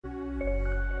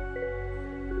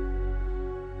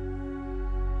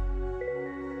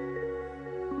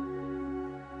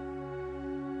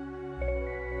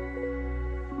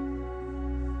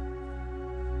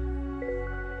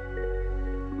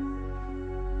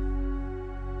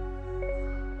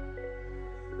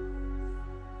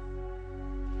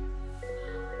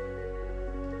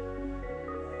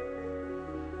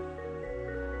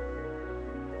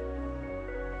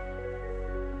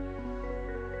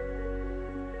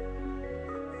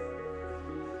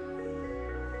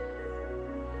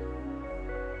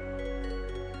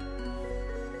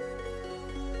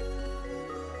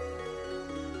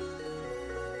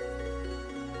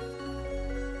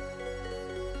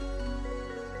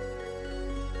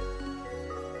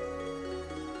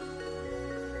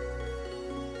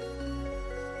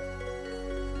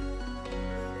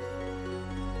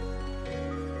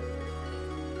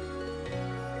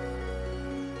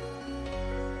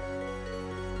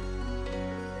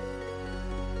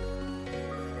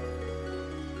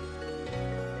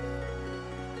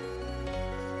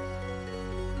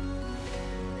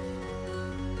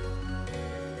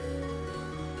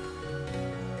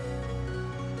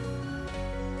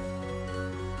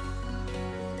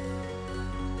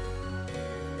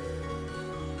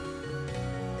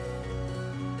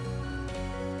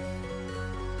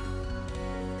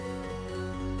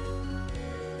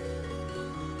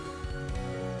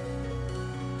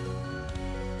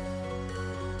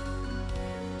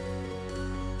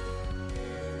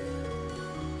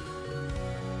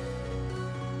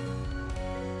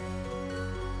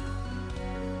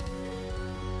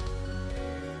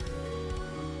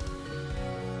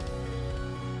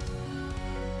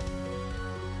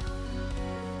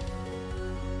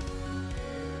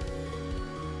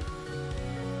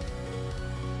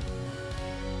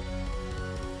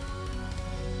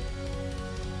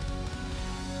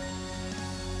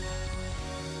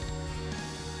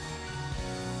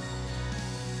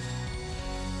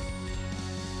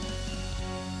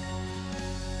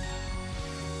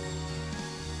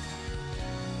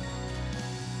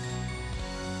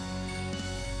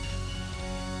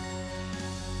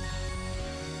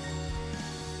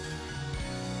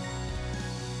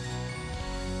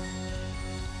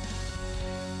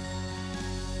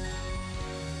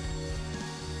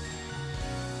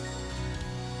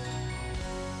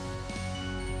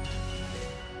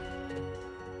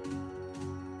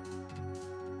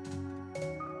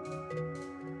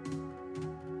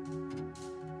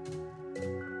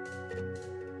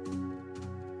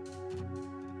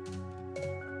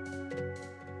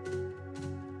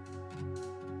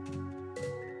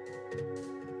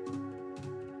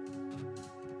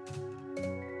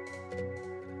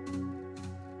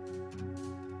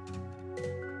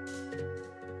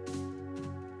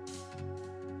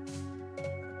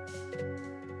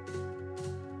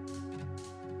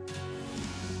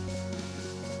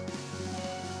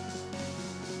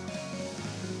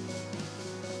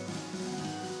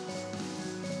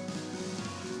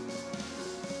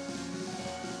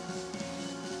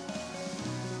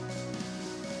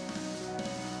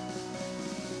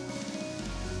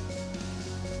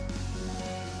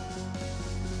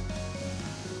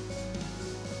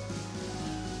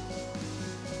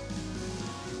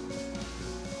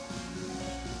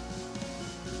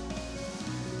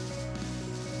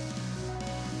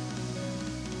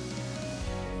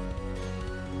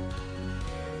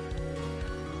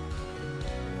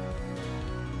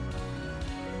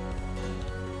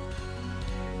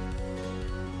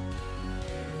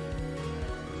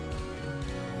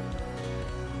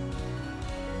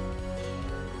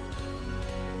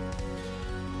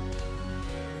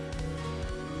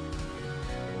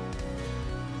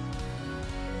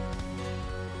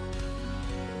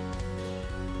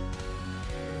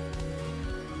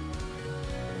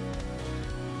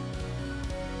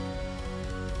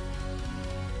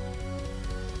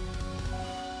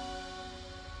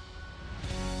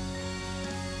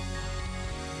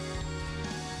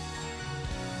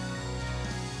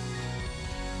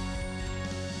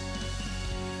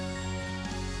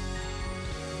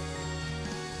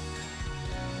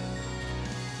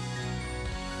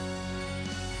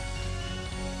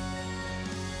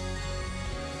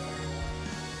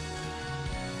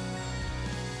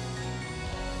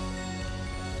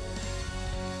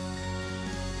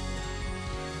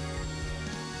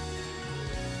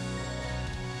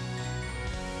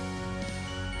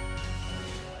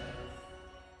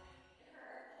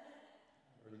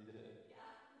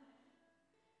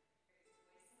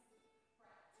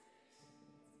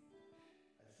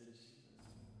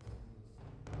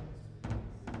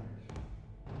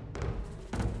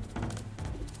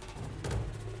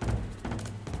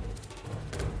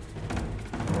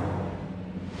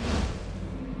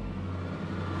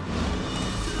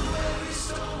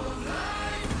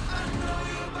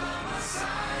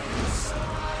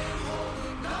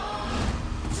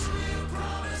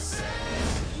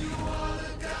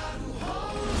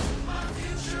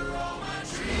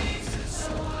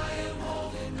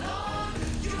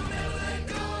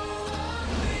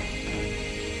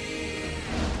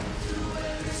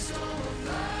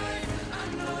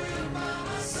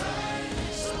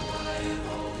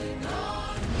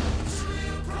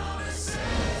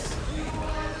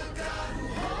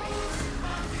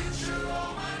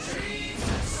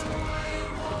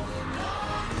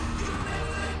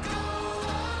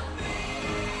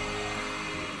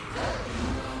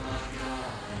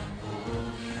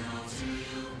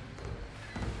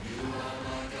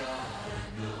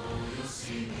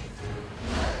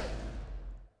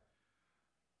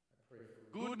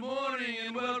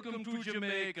to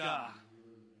Jamaica.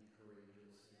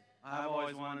 I've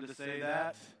always wanted to say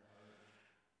that.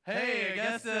 Hey, I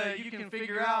guess you can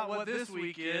figure out what this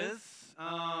week is.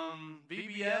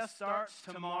 VBS starts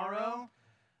tomorrow.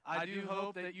 I do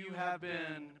hope that you have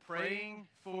been praying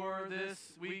for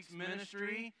this week's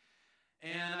ministry.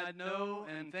 And I know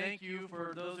and thank you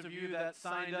for those of you that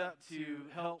signed up to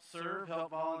help serve,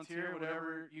 help volunteer,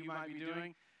 whatever you might be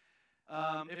doing.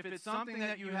 If it's something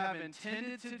that you have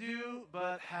intended to do,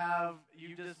 but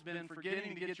you've just been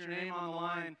forgetting to get your name on the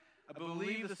line, I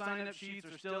believe the sign-up sheets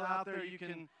are still out there. You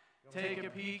can take a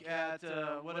peek at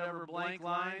whatever blank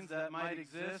lines that might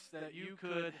exist that you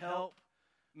could help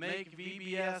make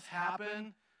VBS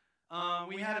happen.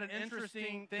 We had an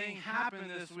interesting thing happen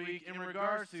this week in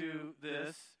regards to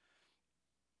this.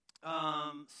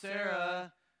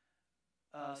 Sarah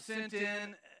sent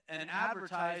in an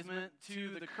advertisement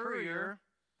to the courier,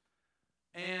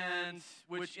 and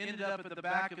which ended up at the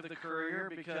back of the courier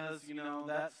because,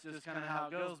 that's just kind of how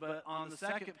it goes. But on the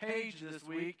second page this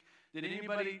week, did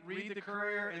anybody read the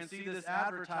courier and see this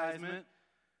advertisement?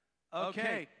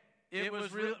 Okay, it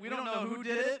was real. We don't know who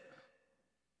did it,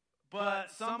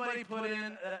 but somebody put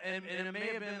in, and it may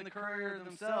have been the courier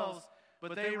themselves,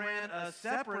 but they ran a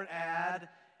separate ad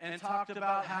and talked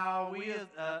about how we as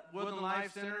Woodland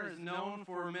Life Center is known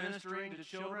for ministering to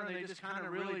children. They just kind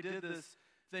of really did this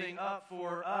thing up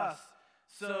for us.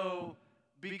 So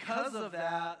because of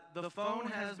that, the phone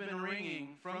has been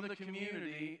ringing from the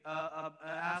community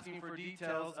asking for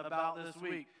details about this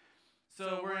week.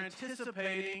 So we're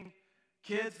anticipating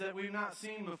kids that we've not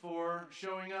seen before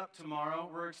showing up tomorrow.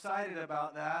 We're excited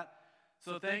about that.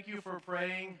 So thank you for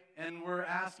praying, and we're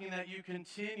asking that you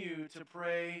continue to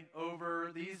pray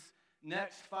over these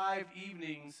next 5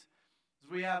 evenings, as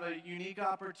we have a unique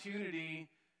opportunity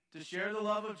to share the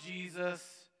love of Jesus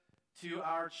to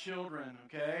our children,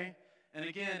 okay? And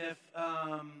again,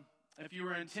 if you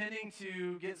were intending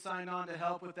to get signed on to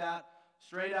help with that,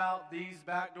 straight out these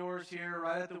back doors here,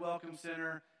 right at the Welcome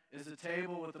Center, is a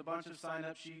table with a bunch of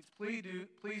sign-up sheets. Please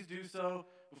do so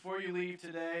before you leave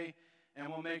today, and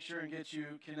we'll make sure and get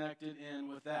you connected in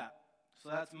with that. So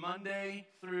that's Monday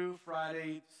through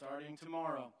Friday, starting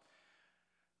tomorrow.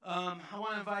 I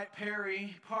want to invite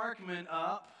Perry Parkman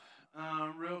up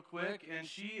real quick, and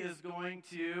she is going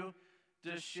to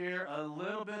just share a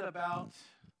little bit about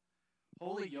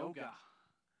Holy Yoga.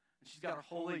 She's got her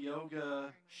Holy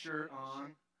Yoga shirt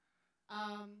on.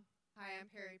 Hi, I'm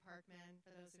Perry Parkman,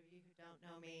 for those of you who don't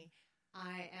know me.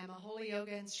 I am a Holy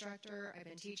Yoga instructor. I've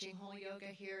been teaching Holy Yoga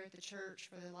here at the church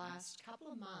for the last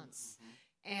couple of months.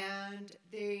 And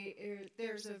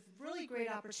there's a really great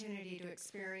opportunity to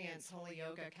experience Holy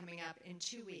Yoga coming up in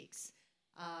 2 weeks.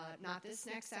 Not this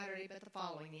next Saturday, but the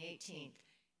following, the 18th.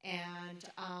 And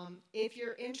if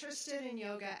you're interested in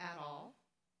yoga at all,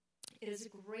 it is a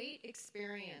great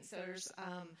experience. There's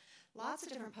lots of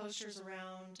different posters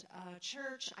around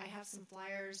church. I have some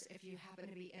flyers if you happen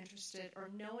to be interested or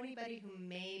know anybody who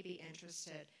may be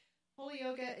interested. Holy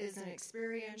Yoga is an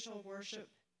experiential worship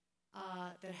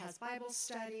that has Bible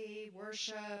study,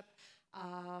 worship,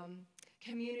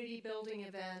 community building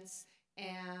events,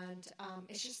 and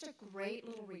it's just a great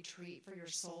little retreat for your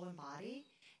soul and body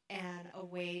and a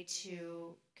way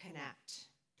to connect.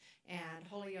 And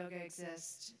Holy Yoga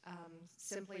exists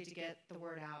simply to get the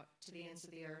word out to the ends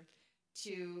of the earth,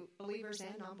 to believers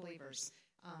and non-believers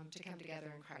to come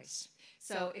together in Christ.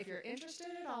 So if you're interested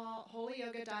at all,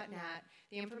 holyyoga.net.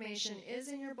 The information is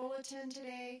in your bulletin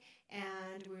today,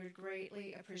 and we would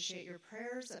greatly appreciate your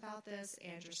prayers about this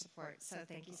and your support. So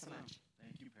thank you so much.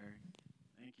 Thank you, Perry.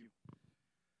 Thank you.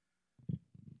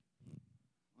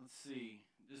 Let's see.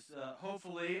 Just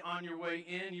hopefully on your way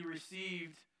in you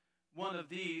received one of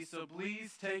these, so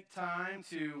please take time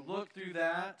to look through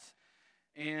that,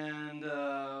 and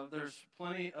there's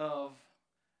plenty of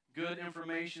good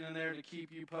information in there to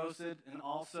keep you posted, and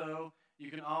also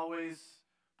you can always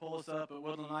pull us up at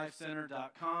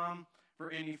woodlandlifecenter.com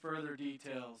for any further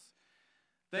details.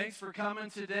 Thanks for coming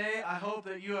today. I hope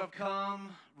that you have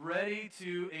come ready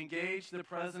to engage the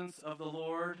presence of the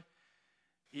Lord,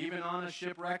 even on a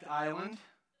shipwrecked island,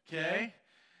 okay?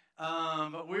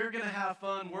 But we're going to have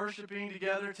fun worshiping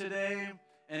together today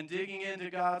and digging into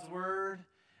God's Word.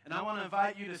 And I want to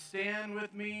invite you to stand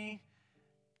with me.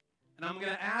 And I'm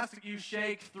going to ask that you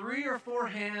shake 3 or 4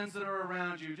 hands that are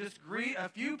around you. Just greet a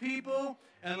few people,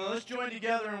 and let's join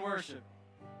together and worship.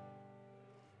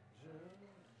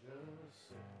 Just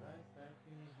sit right back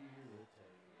and hear a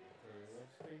tale of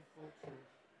faithful truth.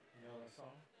 You know that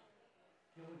song?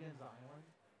 Gilligan's Island.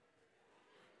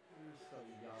 You're so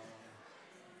young.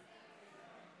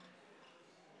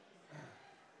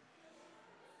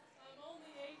 I'm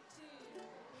only 18.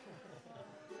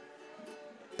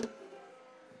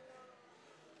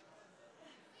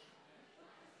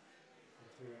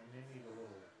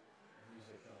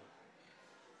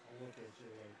 at you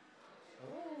like,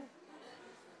 hello?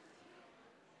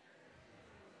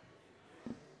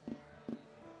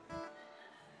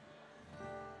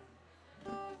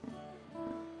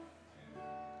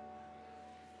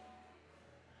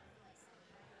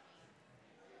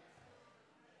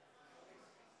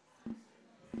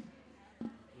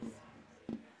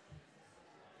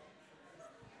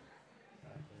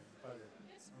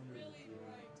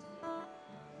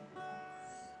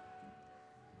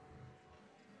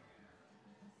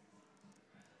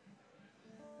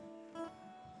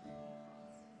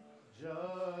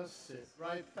 Just sit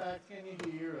right back and you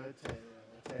hear a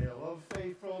tale of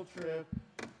faithful trip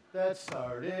that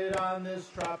started on this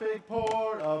tropic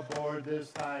port aboard this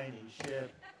tiny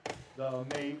ship. The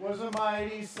mate was a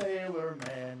mighty sailor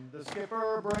man, the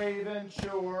skipper brave and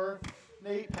sure.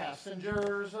 8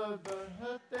 passengers of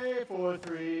the day for a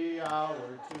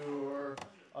 3-hour tour,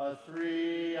 a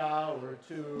 3-hour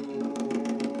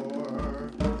tour.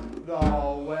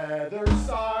 The weather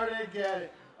started getting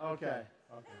okay.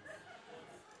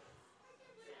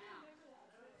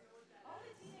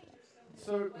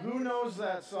 So who knows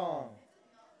that song?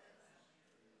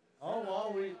 Oh,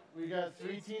 well, we got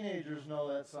 3 teenagers know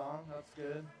that song. That's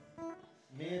good.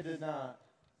 Mia did not.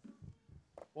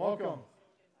 Welcome.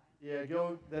 Yeah,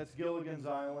 that's Gilligan's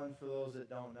Island for those that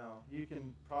don't know. You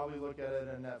can probably look at it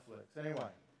on Netflix.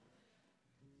 Anyway,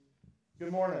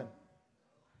 good morning.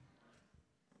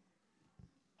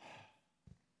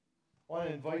 I want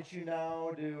to invite you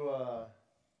now to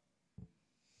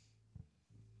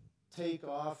take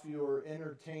off your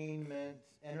entertain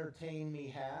me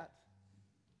hat.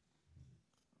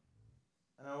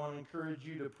 And I want to encourage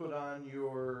you to put on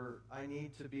your I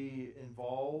need to be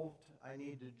involved, I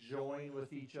need to join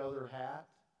with each other hat.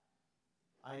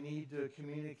 I need to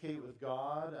communicate with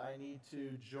God. I need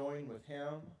to join with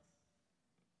Him.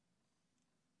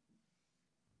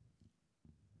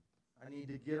 I need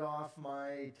to get off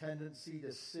my tendency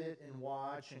to sit and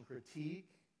watch and critique.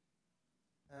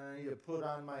 And I need to put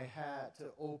on my hat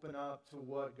to open up to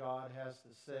what God has to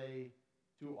say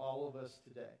to all of us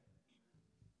today.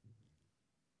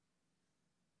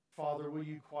 Father, will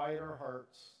you quiet our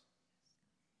hearts?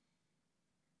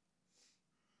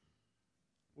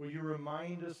 Will you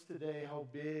remind us today how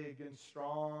big and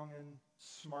strong and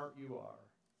smart you are?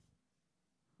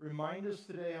 Remind us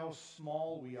today how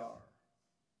small we are.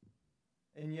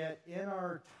 And yet in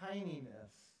our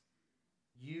tininess,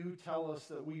 you tell us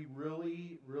that we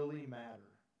really, really matter.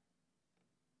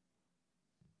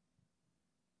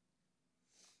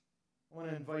 I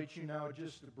want to invite you now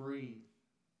just to breathe.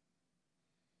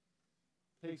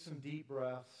 Take some deep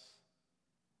breaths.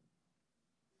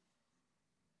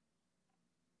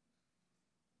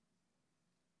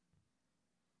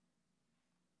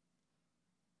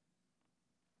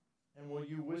 And will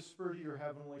you whisper to your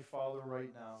Heavenly Father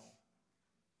right now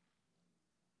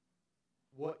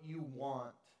what you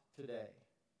want today?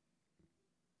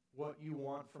 What you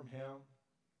want from Him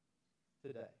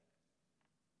today?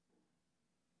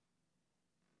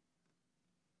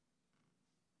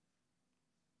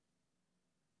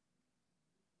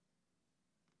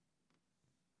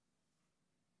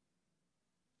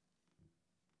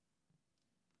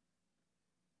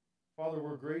 Father,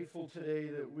 we're grateful today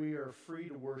that we are free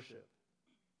to worship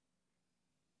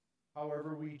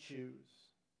however we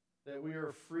choose, that we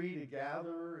are free to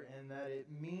gather, and that it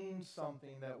means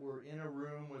something that we're in a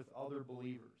room with other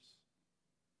believers.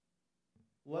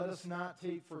 Let us not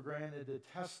take for granted the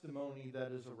testimony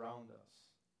that is around us.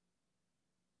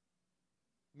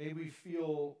 May we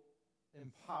feel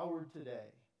empowered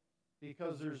today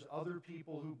because there's other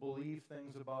people who believe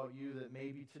things about you that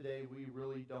maybe today we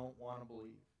really don't want to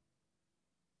believe.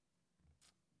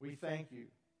 We thank you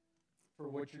for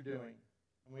what you're doing.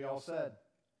 And we all said,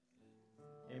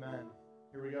 amen.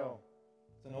 Here we go.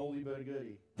 It's an oldie but a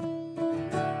goodie.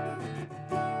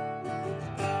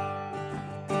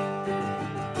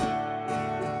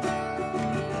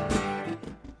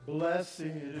 Blessed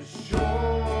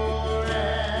assurance.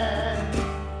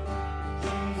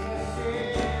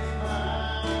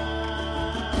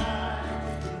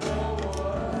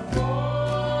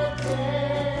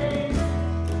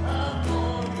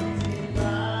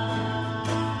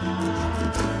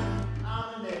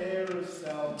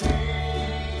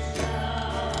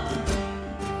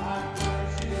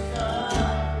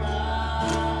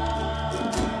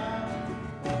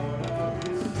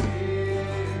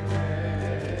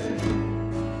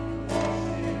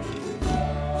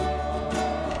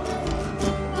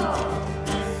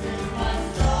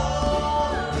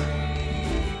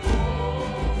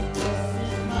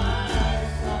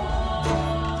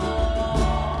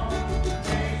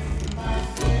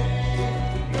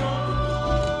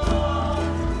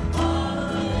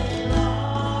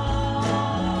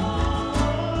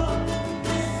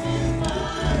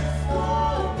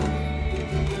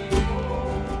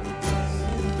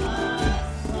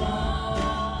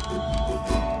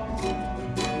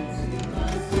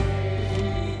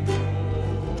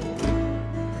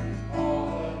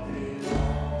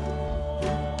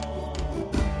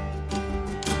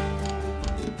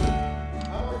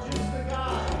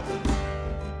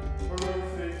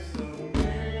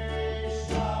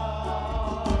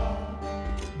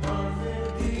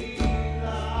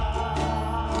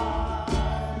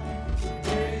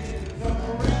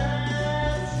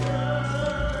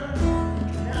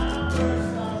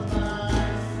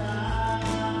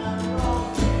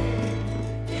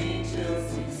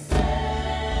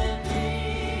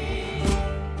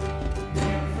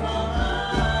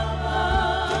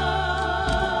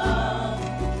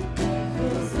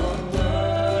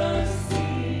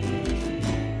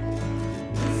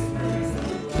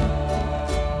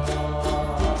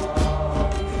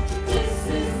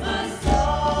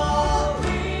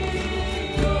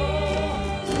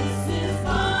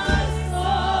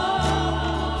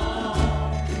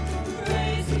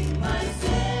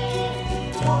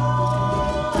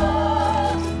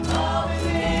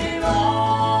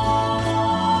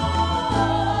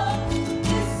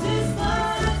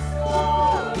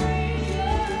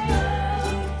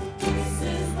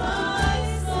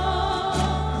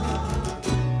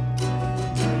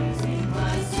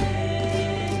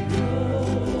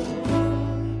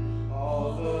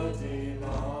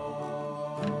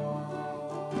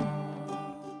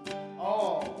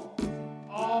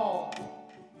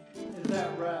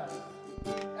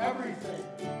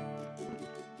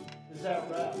 is at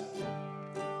rest.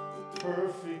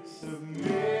 Perfect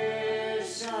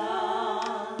submission,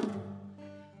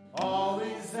 all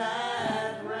is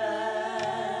at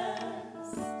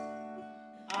rest.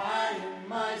 I am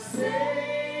my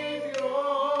Savior,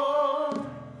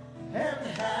 am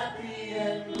happy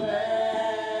and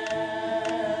blessed.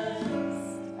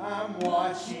 I'm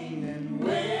watching and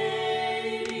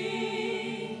waiting,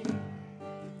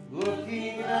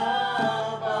 looking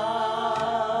above.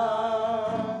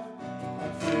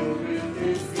 I'm filled with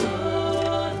His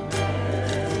goodness,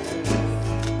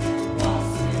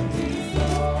 lost in His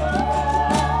love.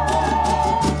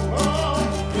 Oh,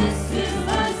 this is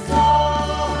my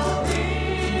story.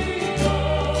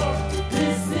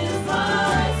 This is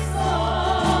my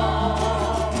song,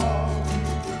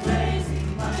 praising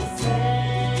my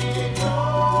Savior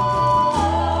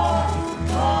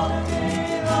all the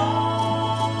day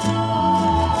long.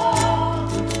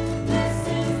 This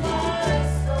is my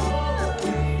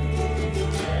story.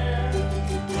 Yeah,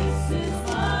 this is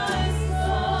my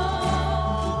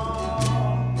song,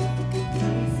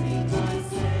 praising my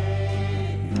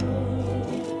Savior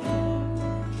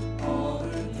all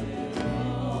the day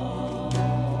long.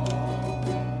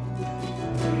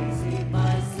 Praising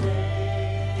my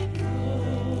Savior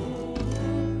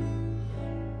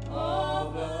all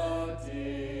the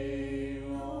day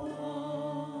long.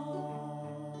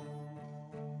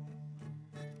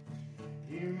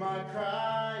 Hear my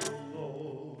cry, O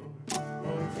Lord,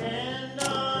 attend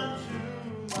unto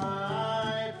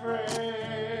my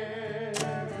prayer.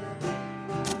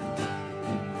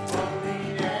 From the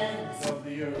ends of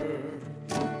the earth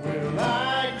will I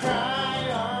cry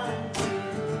unto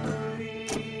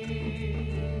Thee.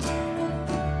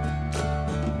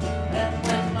 And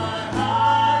when my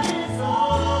heart is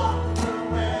overwhelmed,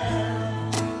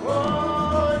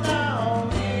 oh, now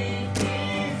lead me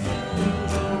to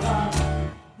the rock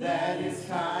that is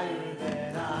higher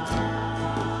than I.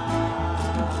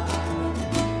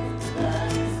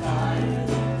 That is higher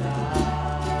than I.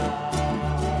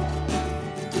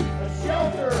 A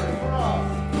shelter for us,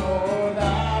 for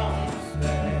Thou hast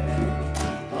been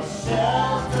a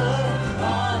shelter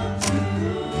unto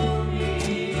me.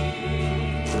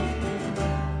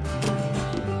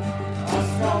 A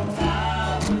strong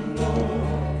tower,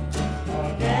 Lord,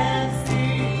 against the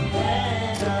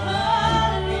enemy.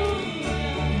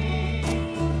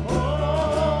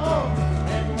 Oh,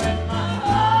 and when my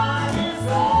heart is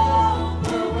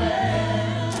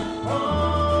overwhelmed,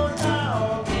 oh,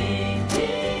 now lead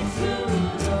me to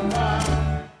the rock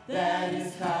that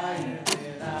is higher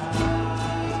than I.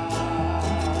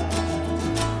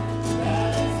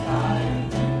 That is higher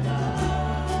than I.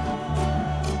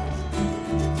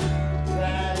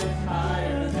 That is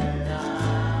higher than I.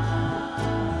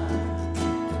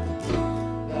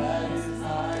 That is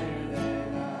higher than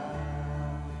I.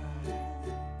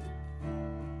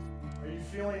 Are you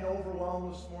feeling overwhelmed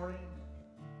this morning?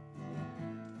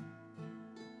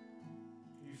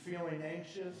 Are you feeling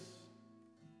anxious?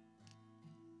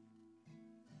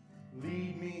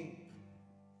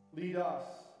 Lead us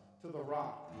to the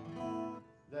rock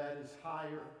that is higher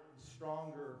and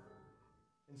stronger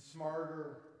and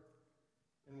smarter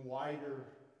and wider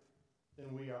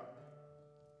than we are.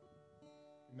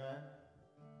 Amen?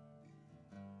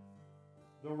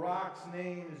 The rock's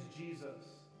name is Jesus.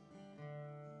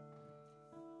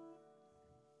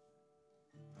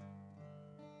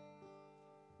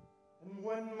 And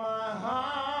when my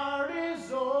heart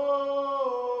is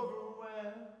overwhelmed,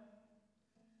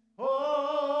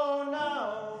 oh,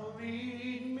 now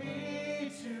lead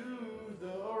me to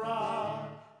the rock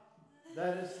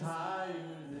that is higher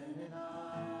than I.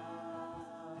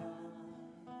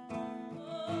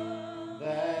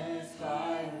 That is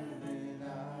higher than I.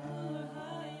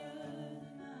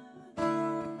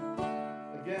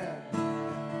 Again.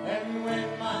 And when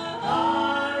my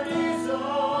heart is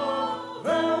overwhelmed,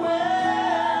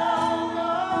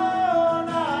 oh,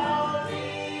 now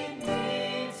lead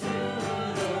me to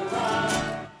the rock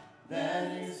that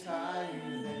is higher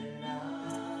than I.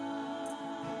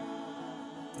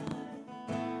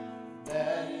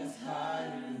 That is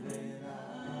higher than I.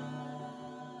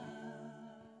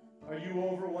 Are you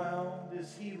overwhelmed?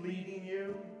 Is He leading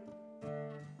you?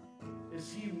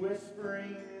 Is He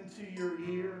whispering into your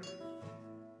ear?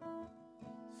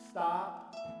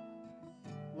 Stop.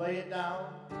 Lay it down.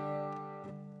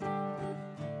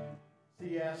 Is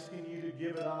He asking you to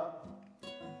give it up?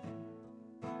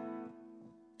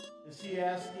 Is He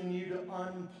asking you to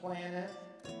unplan it?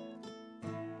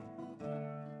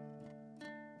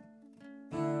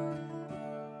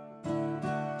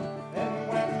 And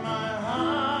when my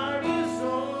heart is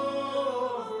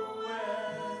overwhelmed,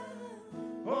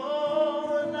 oh,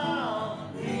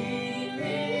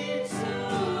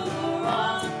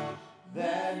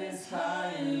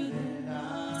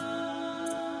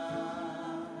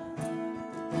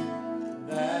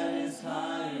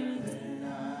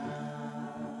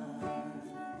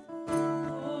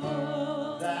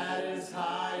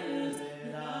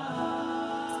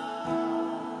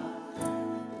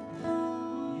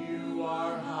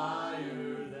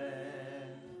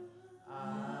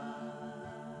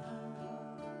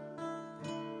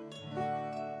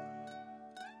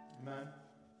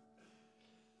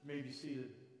 may be seated.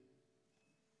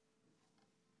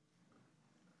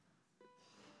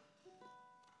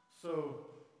 So,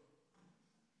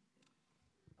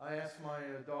 I asked my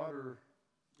daughter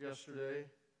yesterday,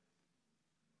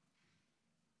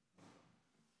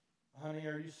 honey,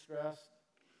 are you stressed?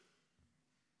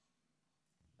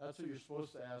 That's what you're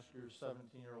supposed to ask your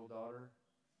 17-year-old daughter.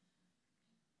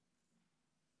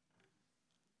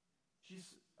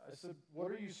 I said,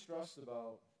 what are you stressed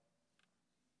about?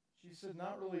 She said,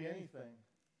 not really anything.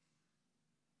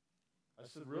 I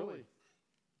said, really?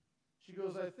 She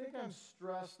goes, I think I'm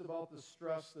stressed about the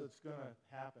stress that's going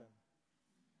to happen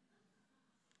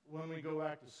when we go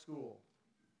back to school.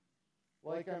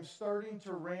 Like I'm starting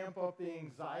to ramp up the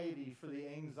anxiety for the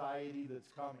anxiety that's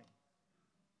coming.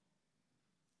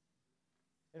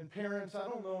 And parents, I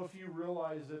don't know if you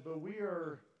realize it, but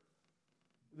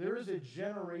there is a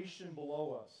generation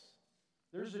below us.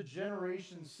 There's a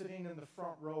generation sitting in the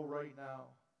front row right now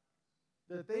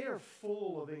that they are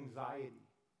full of anxiety.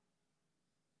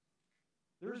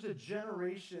 There's a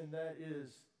generation that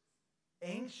is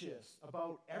anxious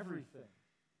about everything.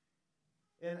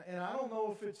 And I don't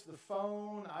know if it's the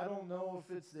phone, I don't know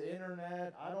if it's the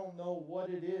internet, I don't know what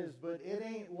it is, but it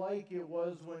ain't like it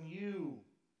was when you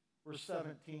were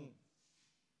 17.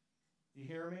 You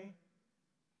hear me?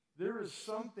 There is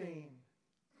something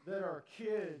that our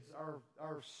kids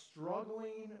are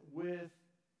struggling with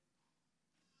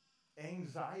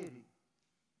anxiety.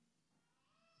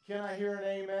 Can I hear an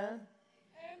amen?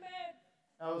 Amen.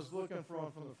 I was looking for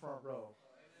one from the front row.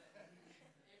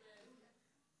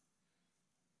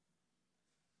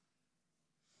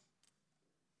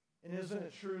 And isn't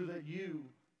it true that you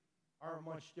aren't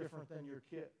much different than your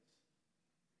kids?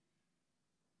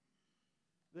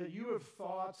 That you have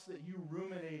thoughts that you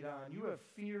ruminate on. You have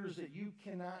fears that you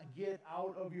cannot get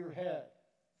out of your head.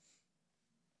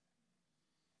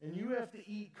 And you have to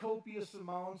eat copious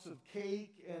amounts of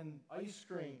cake and ice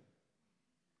cream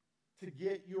to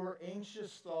get your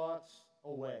anxious thoughts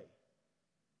away.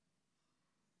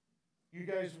 You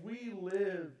guys, we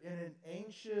live in an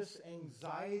anxious,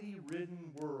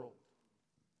 anxiety-ridden world.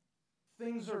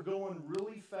 Things are going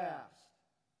really fast.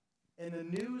 And the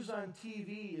news on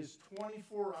TV is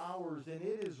 24 hours, and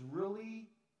it is really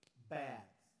bad.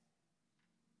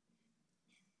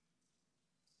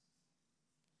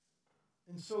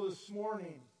 And so this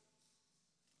morning,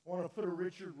 I want to put a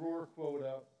Richard Rohr quote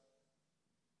up.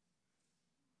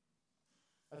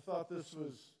 I thought this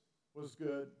was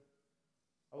good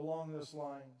along this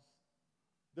lines.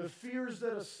 The fears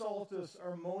that assault us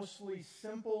are mostly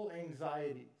simple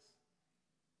anxieties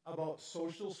about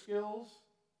social skills,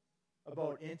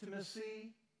 about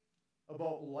intimacy,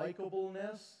 about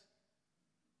likableness,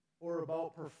 or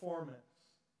about performance.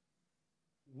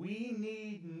 We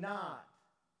need not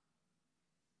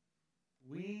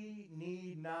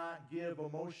give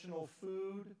emotional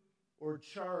food or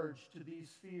charge to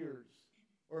these fears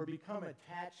or become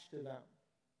attached to them.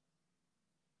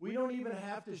 We don't even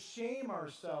have to shame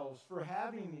ourselves for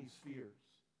having these fears.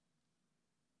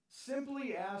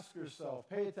 Simply ask yourself,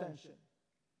 pay attention.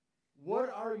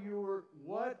 What are you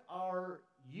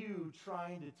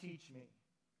trying to teach me?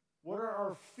 What are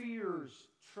our fears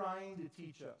trying to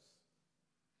teach us?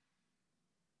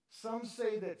 Some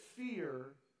say that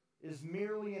fear is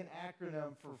merely an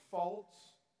acronym for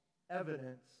false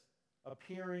evidence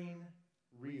appearing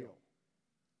real.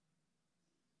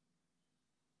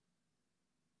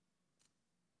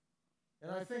 And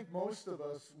I think most of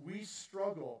us, we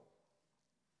struggle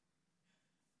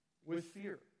with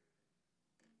fear.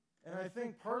 And I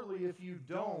think partly if you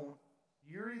don't,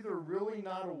 you're either really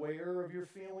not aware of your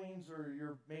feelings or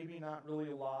you're maybe not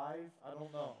really alive. I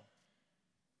don't know.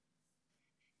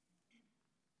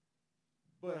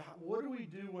 But what do we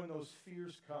do when those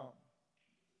fears come?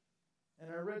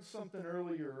 And I read something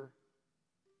earlier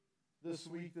this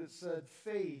week that said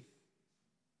faith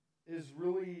is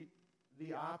really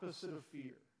the opposite of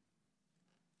fear.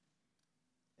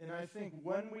 And I think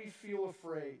when we feel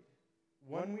afraid,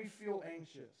 when we feel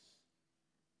anxious,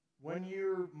 when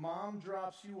your mom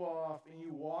drops you off and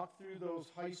you walk through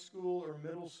those high school or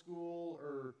middle school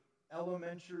or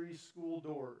elementary school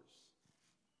doors,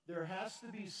 there has to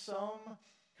be some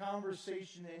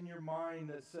conversation in your mind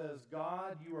that says,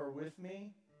 God, you are with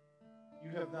me.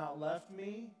 You have not left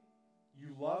me.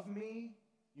 You love me.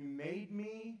 You made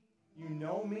me. You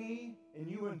know me. And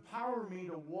you empower me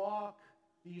to walk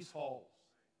these halls,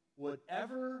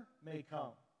 whatever may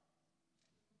come.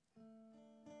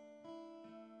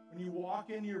 When you walk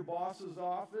into your boss's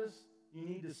office, you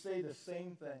need to say the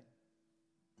same thing.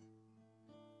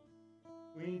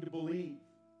 We need to believe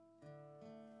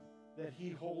that he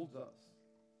holds us.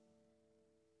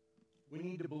 We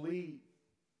need to believe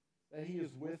that He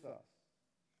is with us.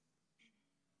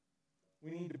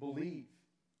 We need to believe,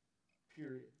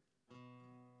 period.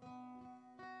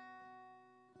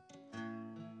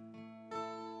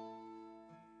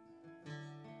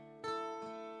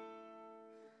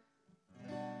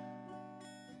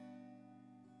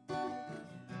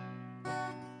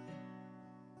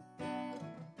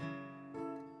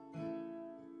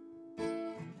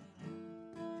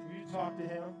 Will you talk to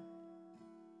Him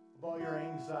about your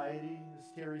anxiety, as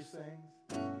Terry sings?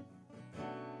 Come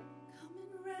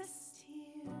and rest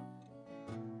here.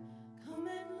 Come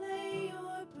and lay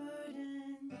your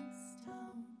burdens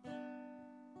down.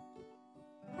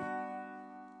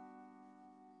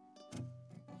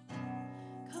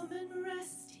 Come and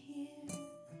rest here.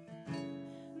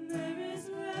 There is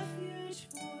refuge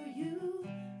for you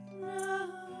now.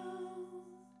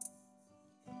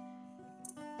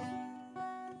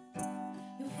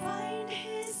 You'll find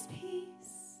His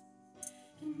peace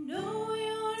and know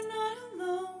you're not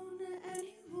alone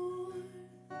anymore.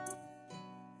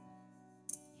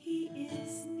 He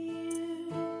is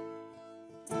near.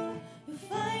 You'll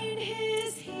find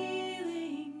His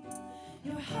healing.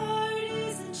 Your heart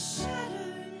isn't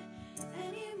shattered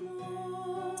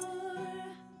anymore.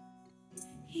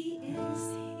 He is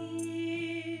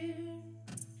here.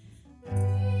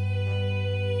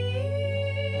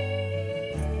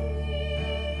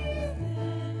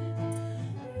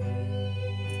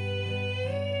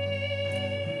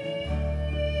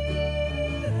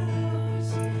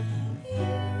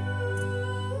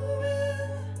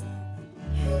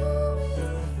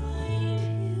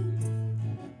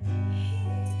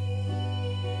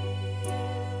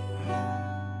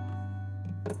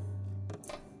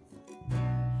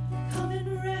 Come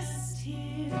and rest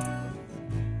here.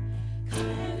 Come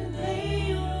and lay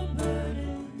your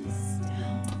burdens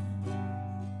down.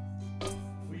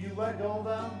 Will you let go of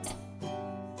them?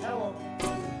 Tell Him.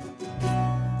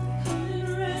 Come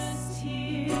and rest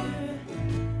here.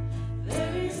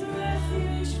 There is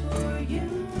refuge for you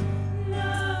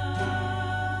now.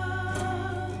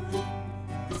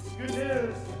 Good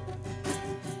news.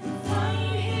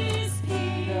 Find His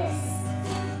peace.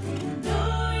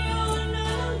 Know you're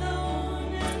not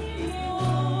alone anymore.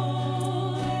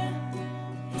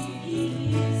 He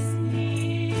is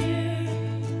near.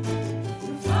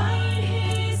 Find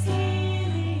His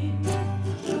healing.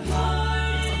 Your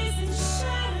heart isn't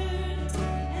shattered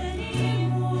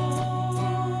anymore.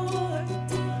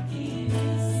 He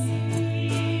is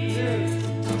here.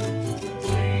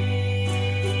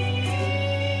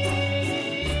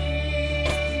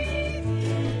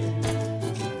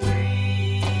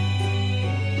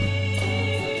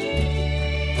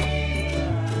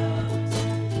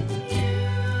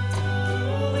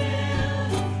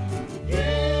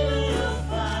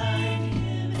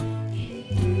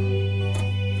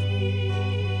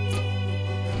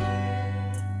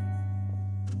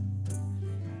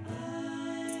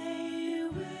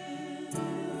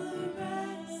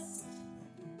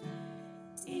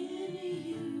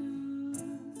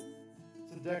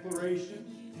 It's a declaration.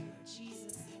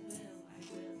 Jesus, I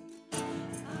will.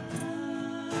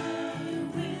 I will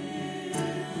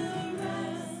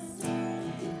rest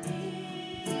in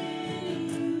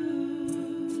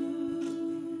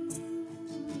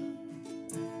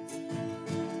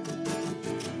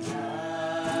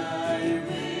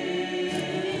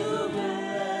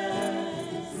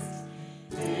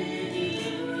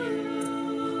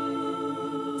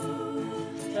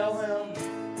Tell Him.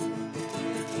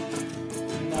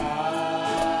 I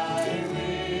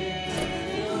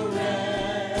will rest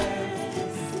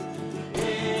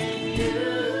in You.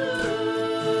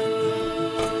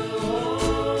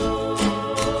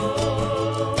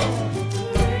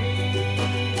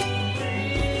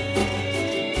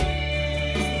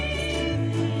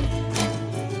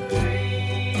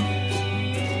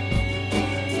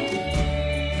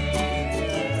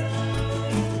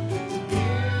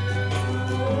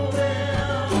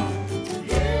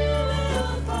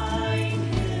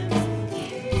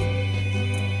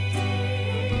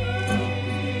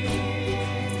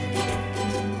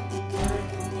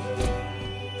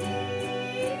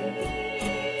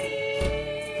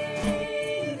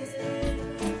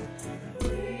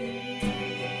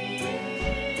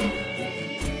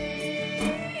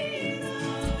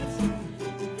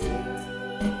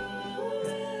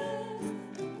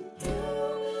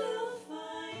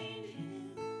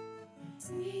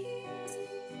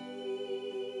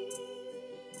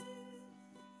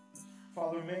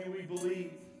 Father, may we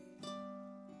believe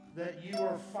that You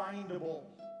are findable.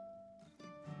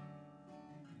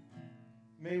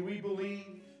 May we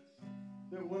believe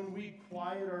that when we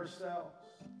quiet ourselves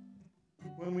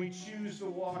when we choose to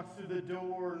walk through the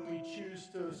door and we choose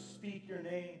to speak your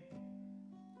name.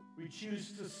 We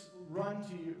choose to run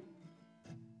to you.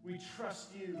 We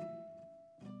trust you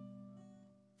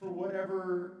for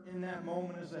whatever in that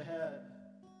moment is ahead.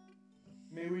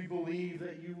 May we believe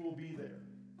that you will be there.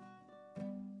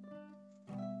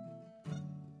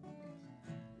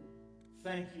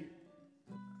 Thank you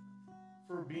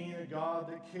for being a God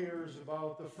that cares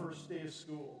about the first day of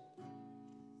school.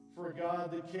 For a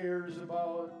God that cares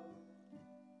about,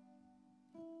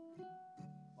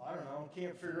 I don't know,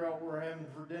 can't figure out what we're having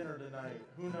for dinner tonight.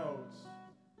 Who knows?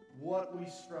 What we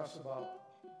stress about.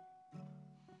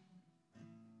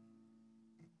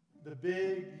 The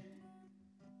big,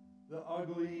 the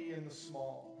ugly, and the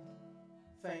small.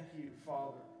 Thank you,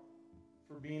 Father,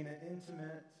 for being an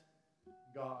intimate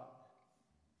God.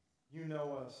 You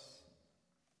know us.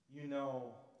 You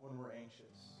know when we're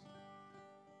anxious.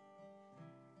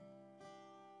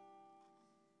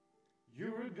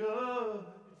 You're a good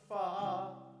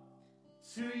Father.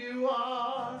 It's who you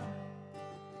are.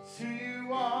 It's who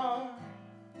you are.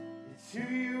 It's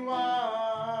who you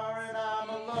are. And I'm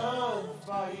loved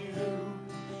by you.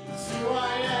 It's who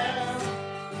I am.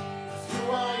 It's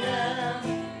who I am.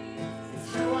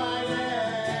 It's who I am.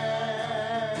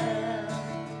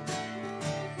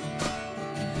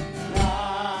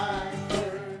 I've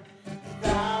heard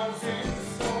 1,000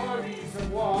 stories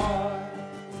of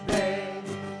what they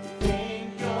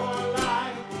think you're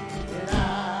like, and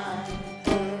I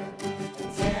heard a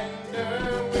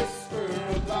tender whisper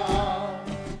of love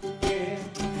in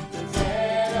the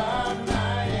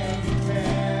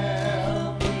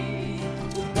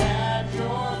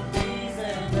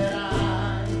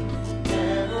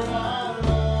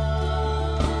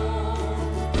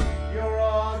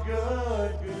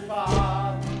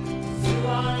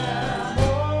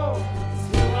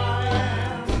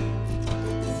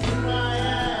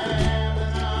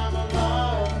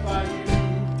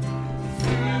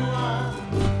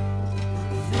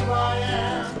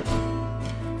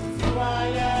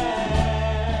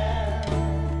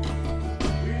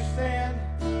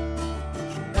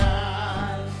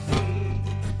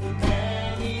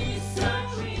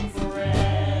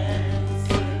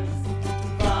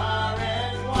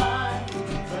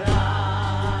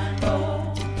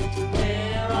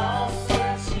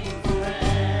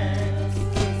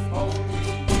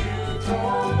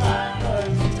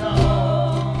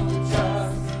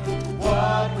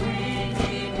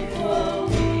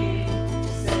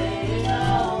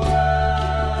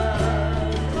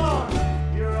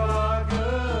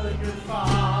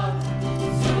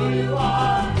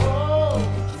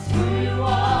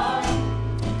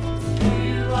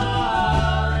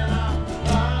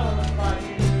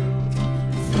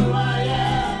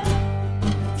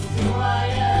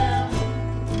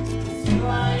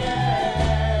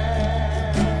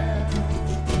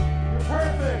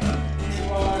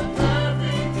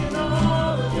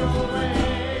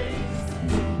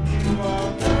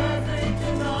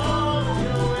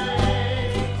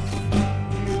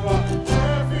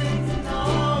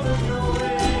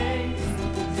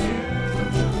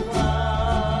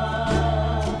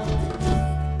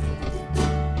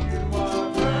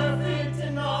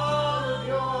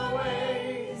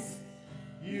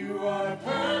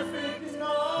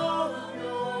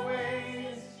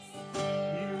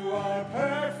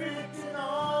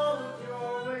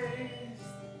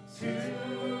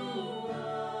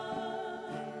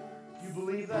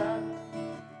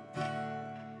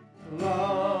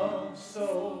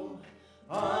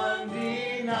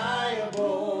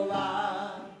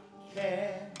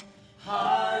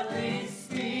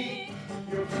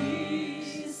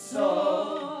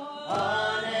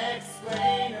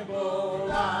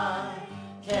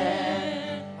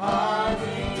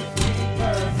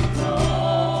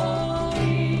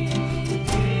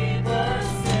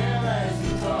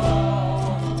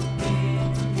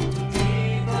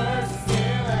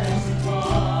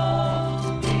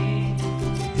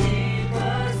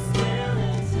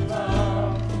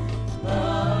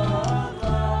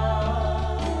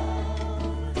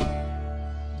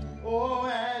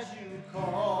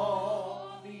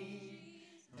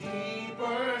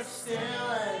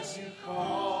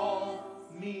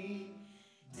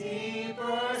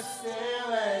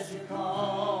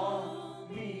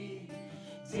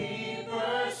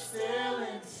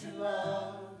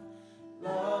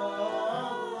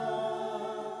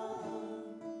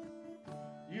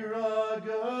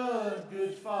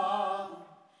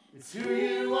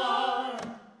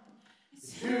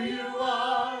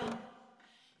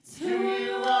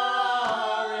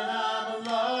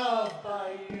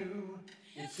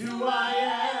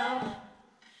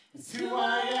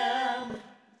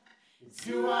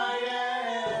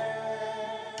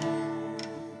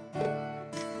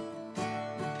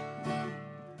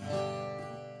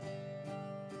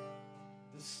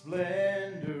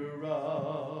splendor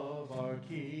of our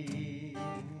King,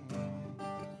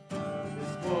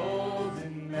 His clothed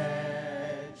in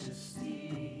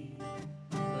majesty.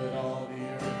 Let all the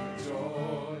earth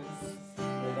rejoice.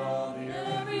 Let all the earth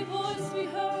Every voice we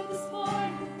heard this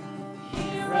morning,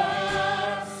 He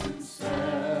wraps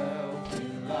Himself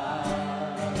in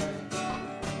light,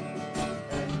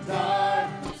 and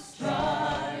darkness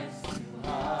tries to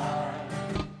hide.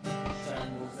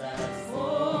 Trembles at His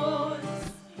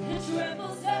voice, it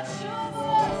trembles at your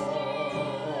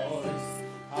voice. voice.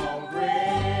 How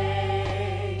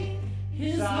great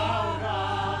His is our love.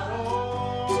 God!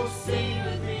 Oh, sing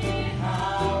with me.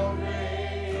 How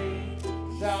great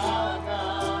is our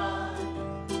God!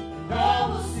 And all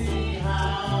will see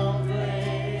how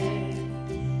great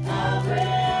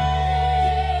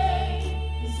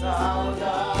is our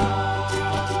God.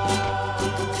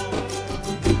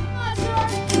 My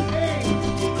church, Hey.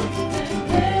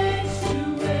 and age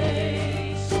to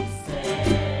age she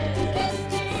stands.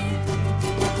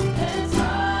 His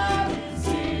heart is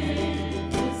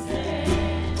in His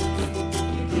hands.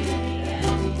 Beginning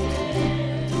and the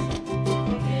end.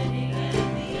 Beginning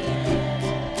and the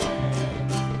end.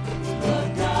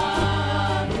 The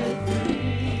God with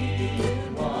three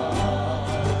in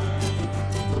one.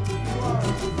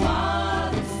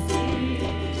 Father,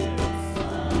 Spirit,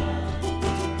 Son.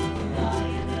 The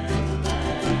Lion and the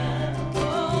Lamb.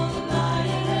 Oh, the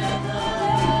Lion and the Lamb.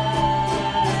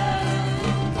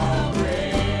 How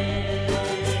great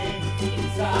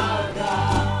Is our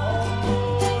God.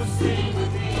 Oh, sing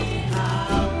with me.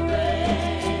 How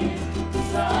great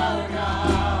is our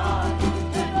God.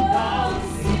 And all will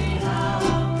see how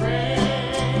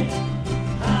great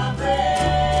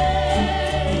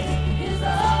is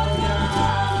our God.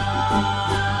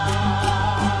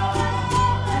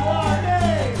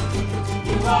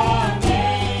 You are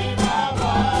name above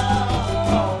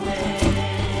all names.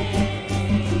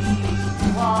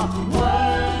 You are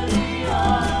worthy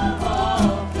of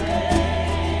all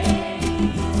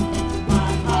praise.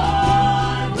 My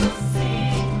heart will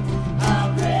sing how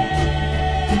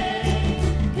great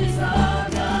is our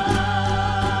God.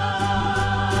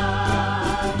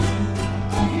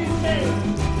 You say,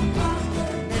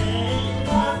 name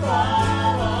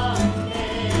above all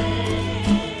names.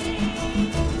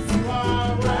 You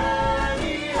are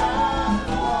worthy of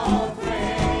all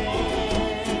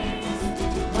praise.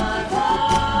 My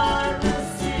heart will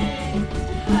sing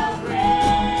how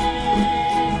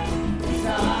great is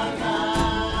our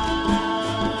God.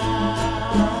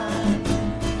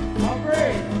 How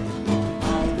great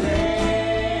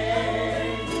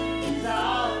is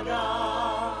our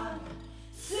God.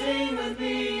 Sing with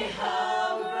me,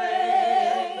 how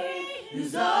great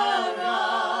is our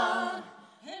God.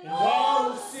 And all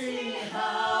will sing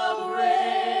how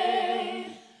great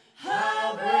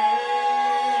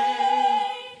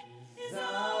is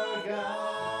our God.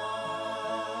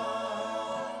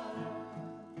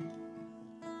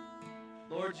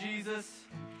 Lord Jesus,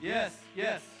 yes,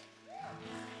 yes.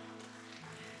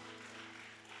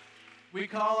 We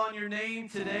call on your name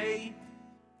today.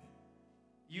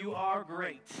 You are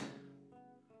great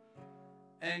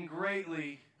and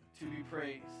greatly to be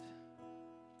praised.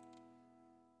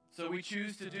 So we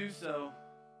choose to do so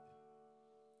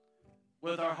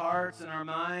with our hearts and our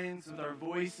minds, with our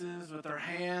voices, with our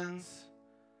hands,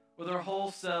 with our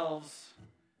whole selves.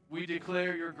 We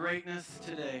declare your greatness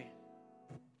today.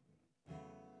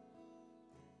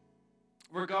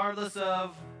 Regardless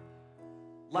of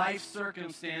life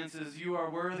circumstances, you are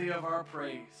worthy of our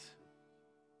praise.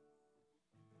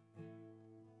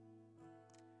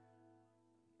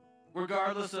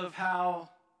 Regardless of how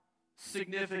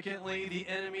significantly the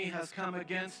enemy has come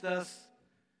against us,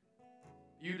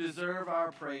 you deserve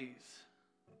our praise.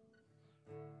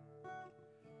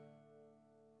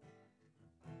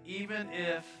 Even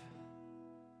if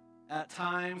at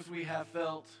times we have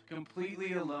felt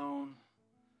completely alone,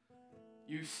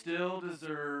 you still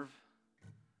deserve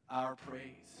our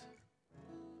praise.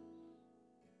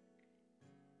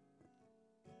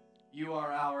 You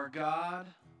are our God.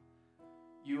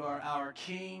 You are our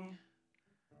King,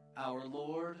 our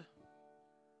Lord,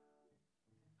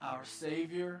 our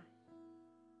Savior.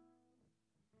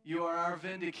 You are our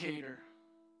vindicator.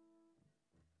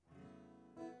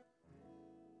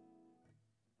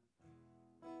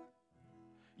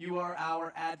 You are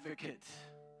our advocate,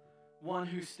 one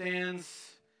who stands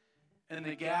in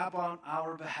the gap on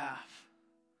our behalf.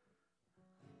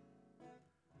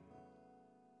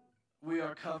 We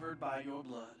are covered by your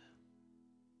blood.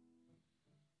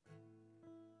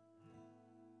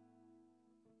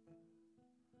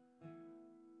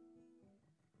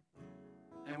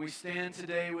 And we stand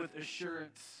today with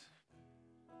assurance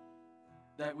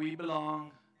that we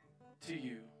belong to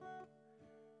you.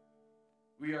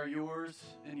 We are yours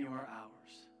and you are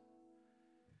ours.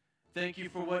 Thank you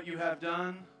for what you have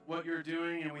done, what you're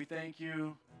doing, and we thank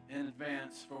you in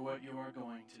advance for what you are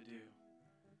going to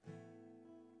do.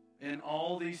 In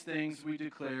all these things we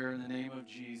declare in the name of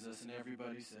Jesus, and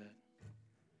everybody said,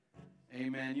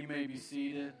 amen. You may be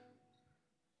seated.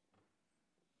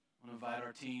 I want to invite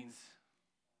our teens.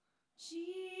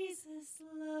 Jesus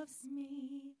loves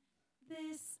me,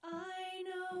 this I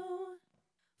know,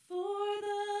 for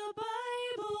the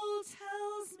Bible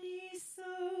tells me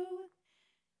so.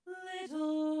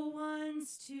 Little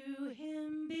ones to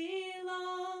him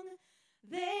belong.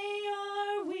 They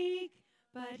are weak,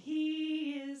 but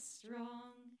he is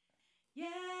strong.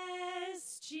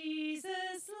 Yes,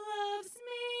 Jesus loves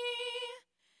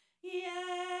me.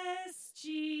 Yes,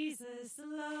 Jesus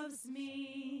loves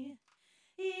me.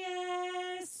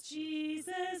 Yes,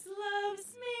 Jesus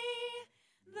loves me.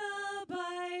 The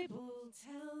Bible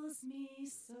tells me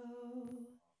so.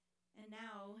 And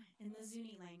now, in the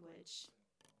Zuni language.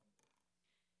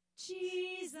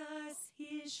 Jesus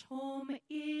is home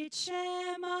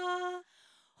ichema,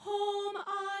 home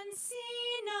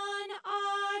ansinan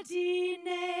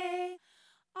adine,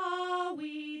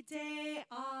 awide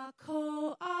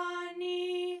ako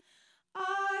ani,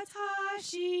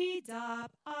 atashi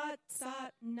dap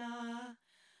atsatna.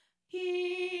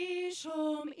 His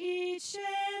home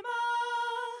ichema,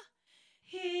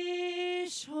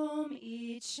 his home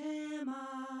ichema.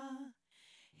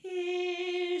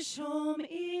 Ishom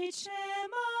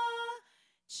Ichema,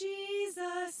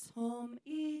 Jesus Hom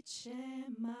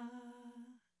Ichema.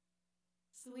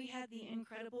 So we had the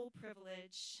incredible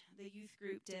privilege, the youth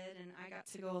group did, and I got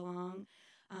to go along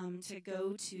to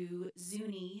go to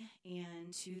Zuni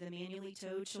and to the Manually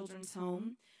Towed Children's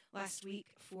Home last week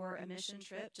for a mission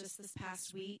trip just this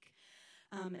past week.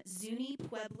 Zuni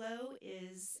Pueblo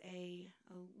is a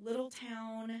little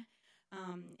town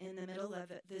in the middle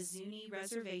of the Zuni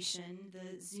reservation.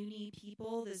 The Zuni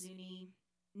people, the Zuni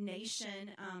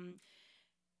nation,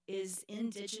 is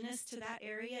indigenous to that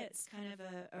area. It's kind of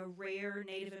a rare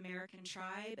Native American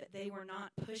tribe. They were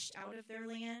not pushed out of their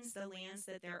lands. The lands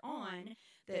that they're on,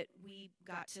 that we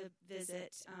got to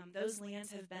visit, those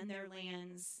lands have been their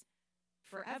lands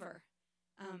forever.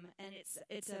 And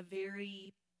it's a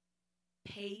very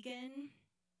pagan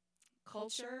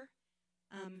culture.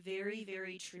 Very,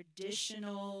 very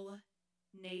traditional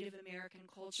Native American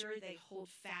culture. They hold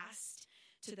fast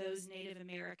to those Native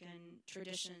American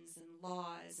traditions and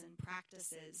laws and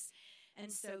practices.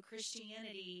 And so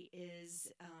Christianity is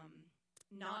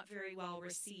not very well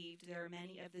received. There are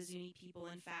many of the Zuni people,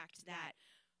 in fact, that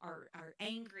are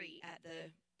angry at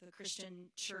the Christian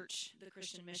church, the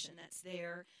Christian mission that's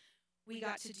there. We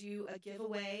got to do a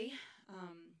giveaway.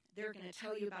 They're going to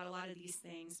tell you about a lot of these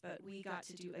things, but we got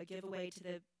to do a giveaway to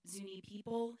the Zuni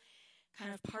people,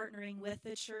 kind of partnering with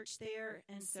the church there.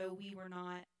 And so we were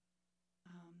not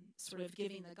sort of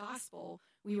giving the gospel,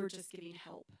 we were just giving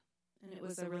help. And it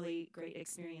was a really great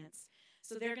experience.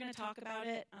 So they're going to talk about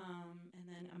it, and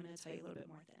then I'm going to tell you a little bit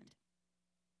more at the end.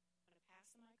 I'm going to pass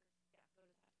the mic. Yeah, go to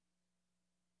that.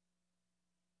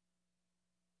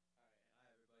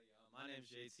 Hi, everybody. My name's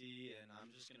JT, and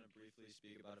I'm just going to briefly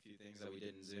speak about a few things that we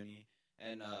did in Zuni.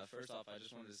 And first off, I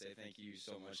just wanted to say thank you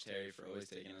so much, Terry, for always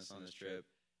taking us on this trip.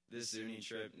 This Zuni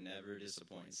trip never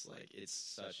disappoints. Like, it's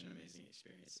such an amazing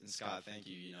experience. And Scott, thank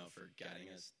you, for guiding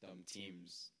us dumb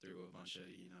teams through a bunch of,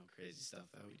 crazy stuff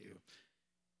that we do.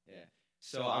 Yeah.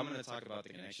 So I'm going to talk about the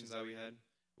connections that we had.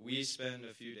 We spent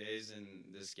a few days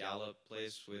in this Gallup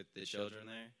place with the children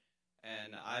there.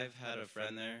 And I've had a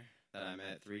friend there that I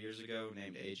met 3 years ago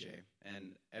named AJ.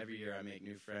 And every year I make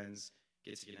new friends,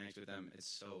 get to connect with them. It's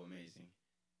so amazing.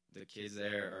 The kids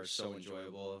there are so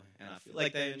enjoyable, and I feel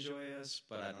like they enjoy us,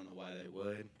 but I don't know why they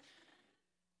would.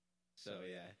 So,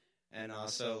 yeah. And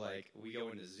also, we go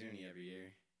into Zuni every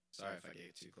year. Sorry if I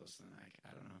get too close to the mic.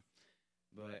 I don't know.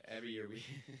 But every year we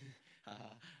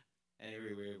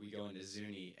go into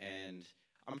Zuni, and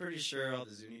I'm pretty sure all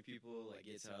the Zuni people,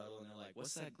 get to huddle, and they're like,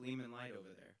 what's that gleaming light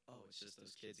over there? Oh, it's just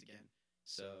those kids again.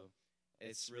 So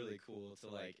it's really cool to,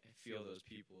 feel those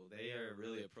people. They are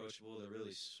really approachable. They're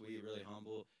really sweet, really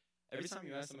humble. Every time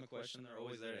you ask them a question, they're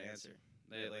always there to answer.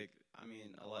 They,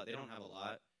 a lot. They don't have a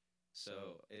lot,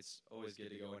 so it's always good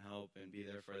to go and help and be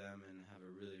there for them and have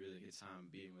a really, really good time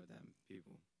being with them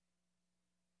people.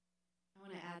 I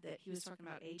want to add that he was talking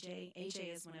about AJ.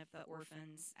 AJ is one of the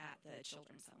orphans at the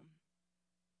children's home.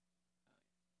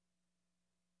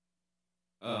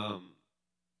 Oh,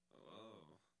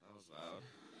 that was loud.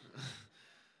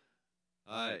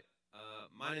 Hi,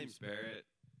 My name's Barrett.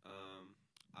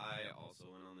 I also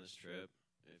went on this trip,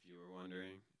 if you were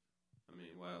wondering. I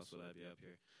mean, why else would I be up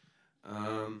here?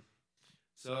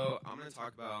 So I'm going to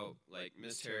talk about, like,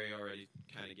 Miss Terry already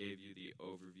kind of gave you the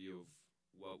overview of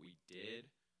what we did,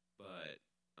 but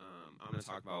I'm going to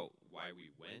talk about why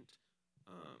we went.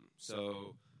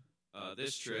 So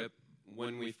this trip,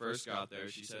 when we first got there,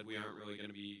 she said we aren't really going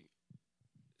to be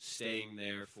staying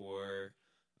there for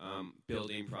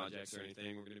building projects or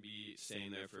anything. We're going to be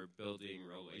staying there for building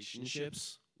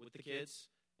relationships with the kids,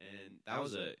 and that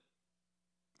was a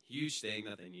huge thing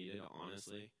that they needed,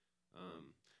 honestly.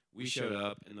 We showed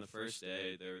up, and the first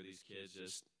day, there were these kids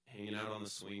just hanging out on the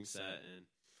swing set,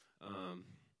 and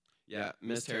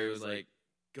Miss Terry was like,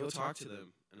 go talk to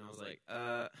them. And I was like,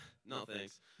 no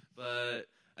thanks. But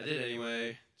I did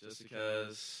anyway, just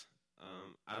because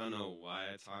I don't know why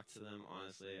I talked to them,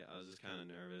 honestly. I was just kind of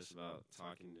nervous about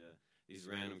talking to these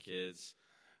random kids.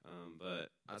 But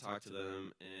I talked to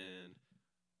them, and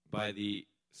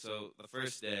so the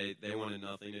first day, they wanted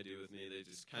nothing to do with me. They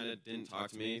just kind of didn't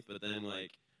talk to me. But then,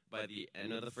 like, by the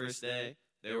end of the first day,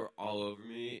 they were all over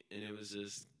me, and it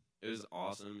was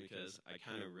awesome because I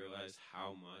kind of realized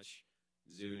how much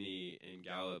Zuni and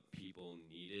Gallup people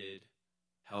needed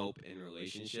help in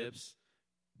relationships.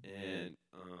 And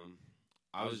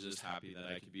I was just happy that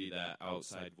I could be that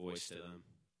outside voice to them.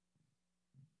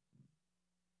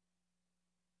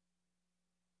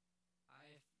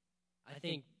 I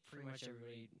think pretty much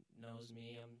everybody knows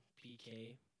me. I'm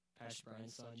PK, Pastor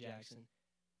Brian's son, Jackson.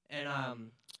 And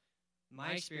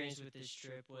my experience with this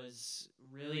trip was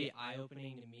really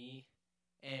eye-opening to me.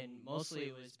 And mostly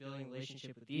it was building a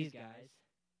relationship with these guys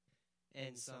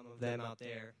and some of them out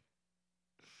there.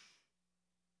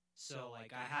 So,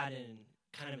 like, I had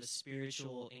kind of a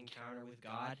spiritual encounter with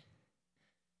God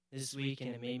this week, and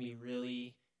it made me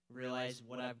really realize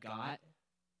what I've got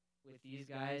with these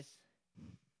guys.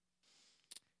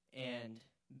 And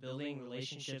building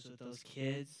relationships with those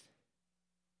kids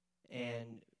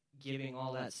and giving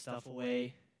all that stuff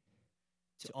away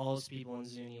to all those people in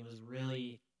Zuni was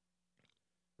really,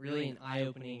 really an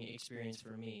eye-opening experience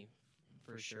for me,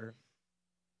 for sure.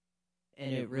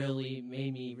 And it really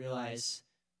made me realize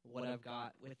what I've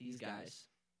got with these guys.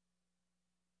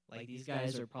 Like, these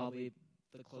guys are probably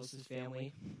the closest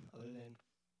family, other than,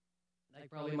 like,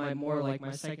 probably my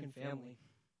second family,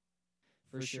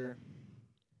 for sure.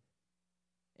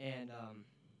 And,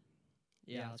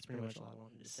 that's pretty much all I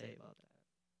wanted to say about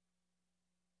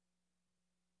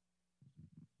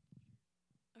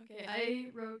that. Okay, I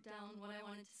wrote down what I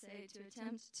wanted to say to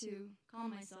attempt to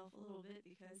calm myself a little bit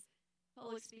because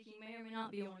public speaking may or may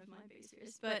not be one of my biggest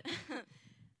fears. But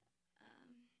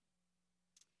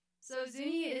so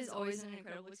Zuni is always an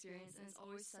incredible experience, and it's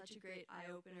always such a great eye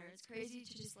opener. It's crazy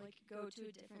to just like go to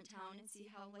a different town and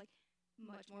see how like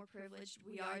much more privileged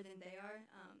we are than they are,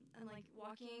 and like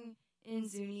walking in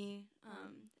Zuni,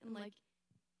 and like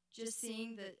just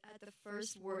seeing that at the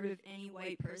first word of any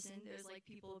white person, there's like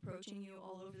people approaching you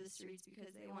all over the streets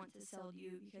because they want to sell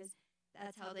you because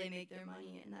that's how they make their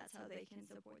money and that's how they can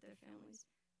support their families.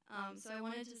 So I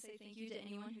wanted to say thank you to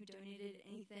anyone who donated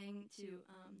anything to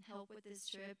help with this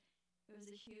trip. It was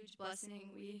a huge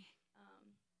blessing. We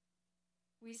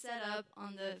set up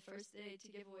on the first day to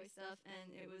give away stuff,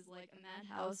 and it was like a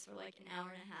madhouse for like an hour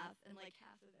and a half, and like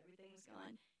half of everything was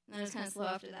gone. And then it was kind of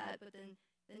slow after that, but then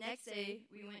the next day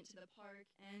we went to the park,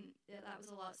 and that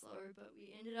was a lot slower, but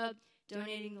we ended up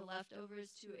donating the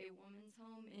leftovers to a woman's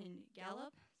home in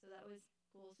Gallup, so that was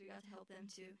cool, so we got to help them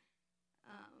too.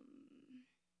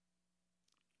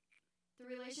 The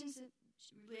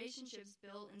relationships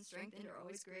built and strengthened are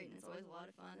always great, and it's always a lot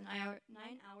of fun. The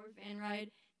 9-hour van ride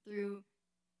through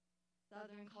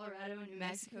southern Colorado and New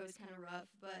Mexico is kind of rough,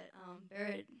 but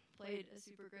Barrett played a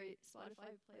super great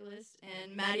Spotify playlist,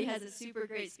 and Maddie has a super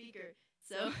great speaker,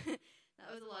 so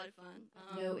that was a lot of fun.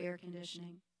 No air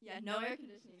conditioning. Yeah, no air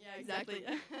conditioning. Yeah, exactly.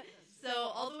 So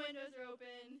all the windows are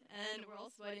open, and we're all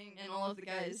sweating, and all of the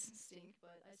guys stink,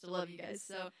 but I still love you guys.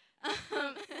 So,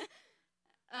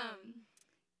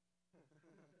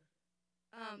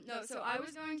 so I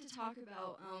was going to talk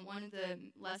about one of the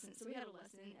lessons. So we had a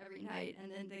lesson every night,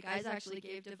 and then the guys actually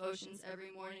gave devotions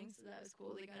every morning, so that was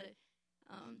cool. They got to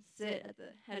sit at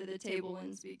the head of the table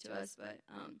and speak to us, but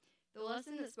the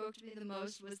lesson that spoke to me the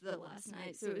most was the last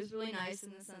night. So it was really nice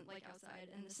in the sun, like outside,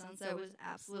 and the sunset was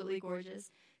absolutely gorgeous.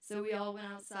 So we all went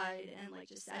outside and like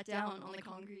just sat down on the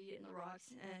concrete and the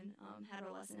rocks and had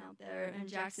our lesson out there. And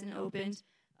Jackson opened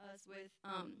us with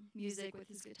music with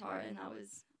his guitar, and that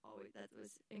was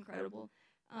incredible.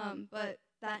 But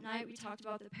that night we talked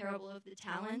about the parable of the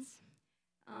talents.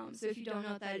 So if you don't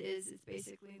know what that is, it's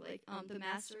basically like the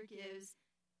master gives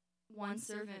one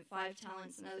servant 5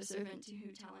 talents, another servant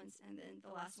 2 talents, and then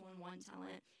the last one 1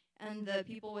 talent. And the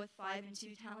people with 5 and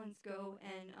 2 talents go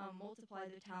and multiply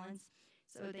their talents,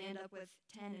 so they end up with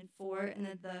 10 and 4. And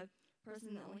then the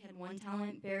person that only had 1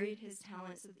 talent buried his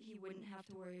talent so that he wouldn't have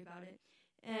to worry about it.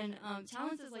 And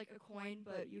talents is like a coin,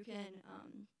 but you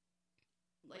can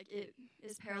it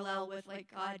is parallel with like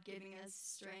God giving us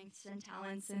strengths and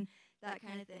talents and that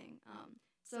kind of thing.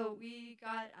 So we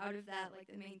got out of that, like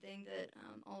the main thing that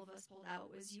all of us pulled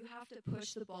out was you have to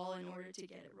push the ball in order to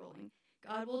get it rolling.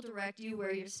 God will direct you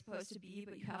where you're supposed to be,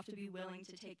 but you have to be willing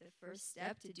to take the first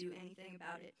step to do anything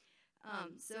about it.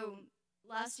 So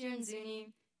last year in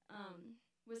Zuni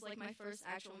was like my first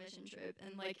actual mission trip,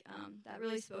 and like that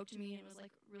really spoke to me and was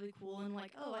like really cool, and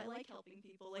like, oh, I like helping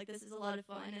people, like this is a lot of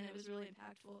fun, and it was really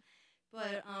impactful.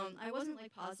 But I wasn't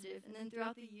like positive, and then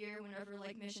throughout the year, whenever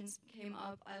like missions came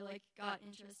up, I like got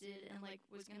interested and like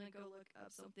was gonna go look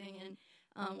up something. And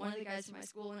one of the guys from my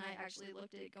school and I actually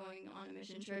looked at going on a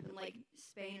mission trip in like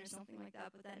Spain or something like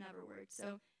that, but that never worked.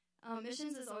 So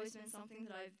missions has always been something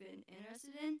that I've been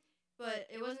interested in. But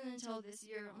it wasn't until this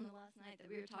year on the last night that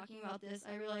we were talking about this,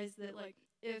 I realized that like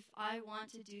if I want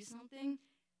to do something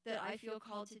that I feel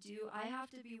called to do, I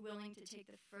have to be willing to take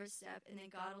the first step, and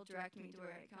then God will direct me to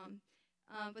where I come.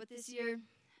 But this year,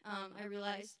 I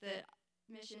realized that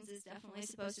missions is definitely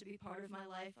supposed to be part of my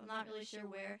life. I'm not really sure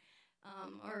where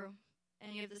or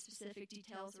any of the specific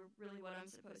details or really what I'm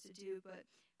supposed to do, but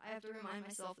I have to remind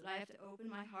myself that I have to open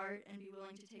my heart and be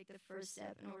willing to take the first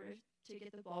step in order to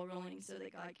get the ball rolling so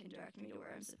that God can direct me to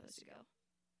where I'm supposed to go.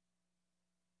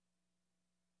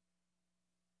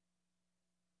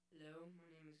 Hello, my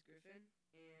name is Griffin,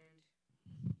 and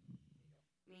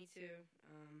me too.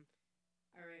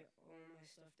 I write all my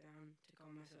stuff down to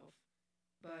calm myself.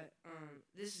 But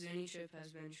this Zuni trip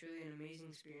has been truly an amazing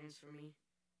experience for me.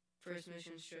 First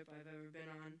missions trip I've ever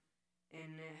been on,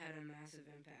 and it had a massive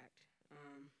impact.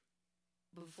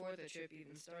 Before the trip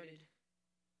even started,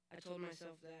 I told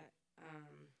myself that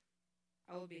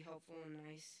I would be helpful and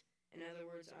nice. In other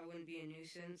words, I wouldn't be a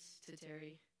nuisance to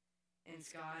Terry and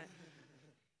Scott.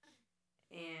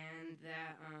 And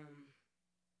that,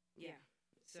 yeah.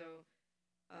 So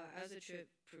as the trip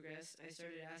progressed, I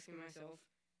started asking myself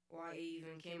why I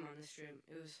even came on this trip.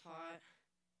 It was hot.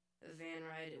 The van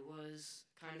ride, it was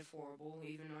kind of horrible,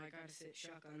 even though I got to sit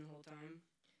shotgun the whole time.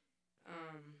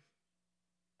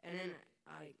 And then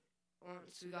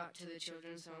once we got to the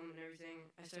children's home and everything,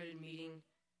 I started meeting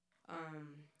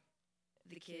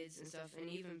the kids and stuff, and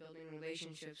even building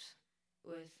relationships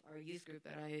with our youth group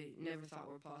that I never thought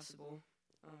were possible.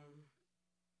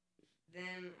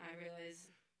 Then I realized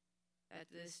that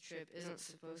this trip isn't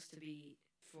supposed to be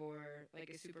for like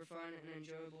a super fun and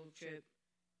enjoyable trip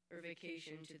or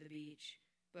vacation to the beach,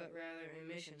 but rather a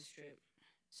missions trip.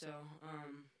 So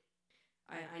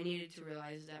I needed to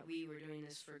realize that we were doing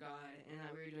this for God, and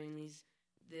that we were doing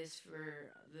this for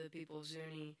the people of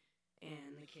Zuni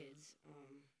and the kids.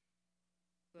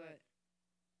 But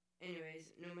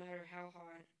anyways, no matter how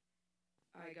hot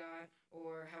I got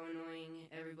or how annoying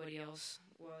everybody else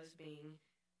was being,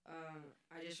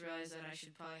 I just realized that I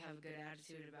should probably have a good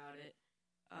attitude about it,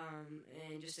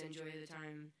 and just enjoy the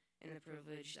time and the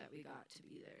privilege that we got to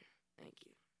be there. Thank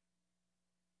you.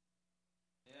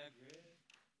 Yeah, great.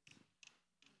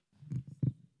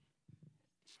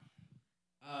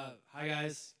 Hi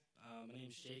guys, my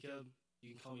name's Jacob. You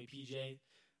can call me PJ.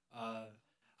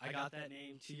 I got that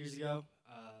name 2 years ago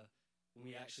when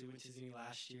we actually went to Zuni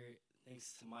last year.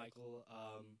 Thanks to Michael,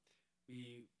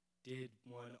 we did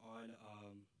one on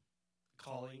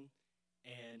calling,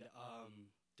 and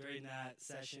during that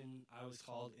session, I was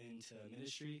called into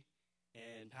ministry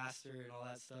and pastor and all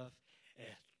that stuff. And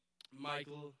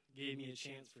Michael gave me a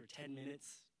chance for 10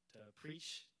 minutes to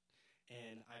preach,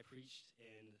 and I preached,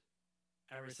 and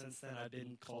ever since then, I've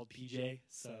been called PJ.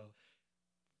 So,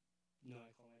 no,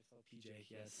 I call myself PJ,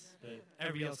 yes, but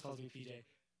everybody else calls me PJ.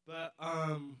 But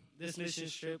this mission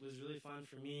trip was really fun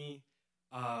for me.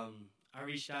 I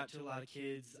reached out to a lot of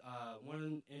kids.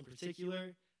 One in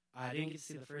particular, I didn't get to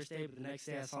see the first day, but the next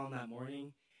day I saw him that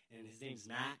morning, and his name's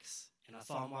Max. And I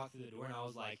saw him walk through the door, and I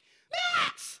was like,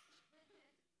 Max!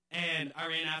 And I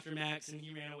ran after Max, and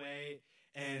he ran away.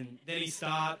 And then he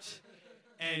stopped,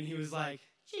 and he was like,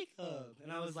 Jacob.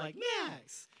 And I was like,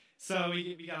 Max! So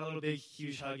we got a little big,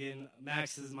 huge hug in.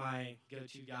 Max is my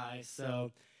go-to guy.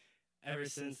 So ever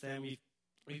since then,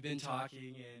 we've been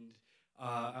talking, and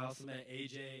I also met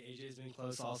AJ. AJ's been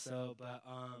close also. But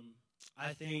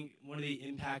I think one of the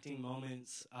impacting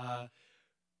moments,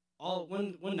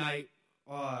 one night,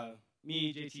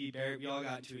 me, JT, Barrett, we all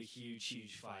got into a huge,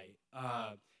 huge fight.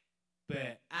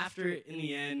 But after, in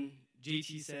the end,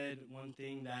 JT said one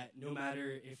thing, that no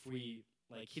matter if we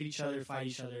like hit each other, fight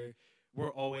each other,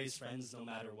 we're always friends no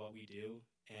matter what we do.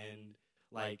 And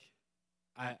like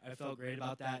I felt great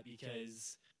about that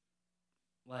because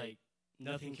like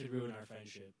nothing could ruin our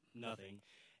friendship, nothing.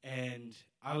 And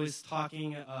I was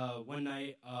talking one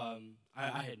night. I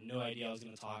had no idea I was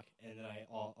going to talk, and then I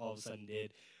all of a sudden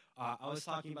did. I was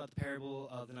talking about the parable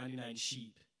of the 99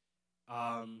 sheep.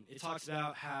 It talks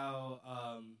about how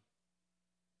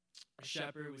a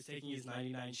shepherd was taking his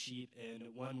 99 sheep,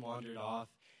 and one wandered off,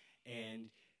 and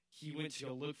he went to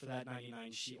go look for that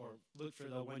 99 sheep, or look for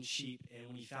the one sheep, and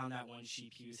when he found that one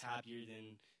sheep, he was happier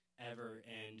than ever.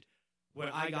 And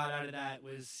what I got out of that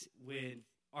was with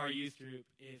our youth group,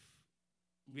 if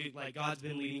we, like, God's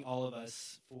been leading all of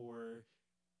us for,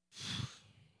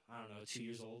 I don't know, 2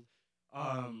 years old.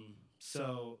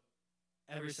 So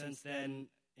ever since then,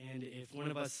 and if one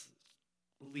of us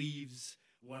leaves,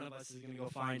 one of us is going to go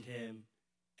find him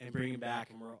and bring him back,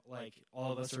 and we're like,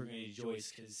 all of us are going to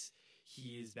rejoice because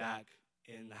he is back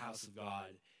in the house of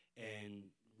God and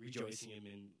rejoicing him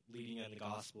and leading in the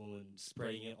gospel and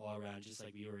spreading it all around, just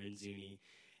like we were in Zuni.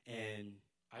 And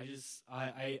I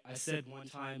said one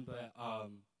time, but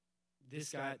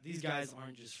these guys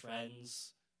aren't just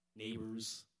friends,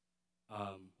 neighbors,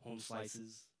 home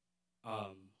slices.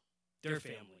 They're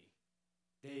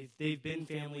family. They've been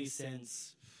family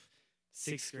since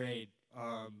 6th grade.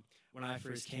 When I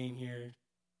first came here,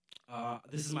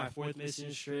 this is my 4th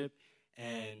mission trip,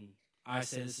 and I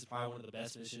say this is probably one of the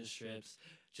best mission trips.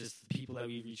 Just the people that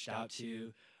we reached out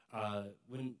to.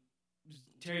 When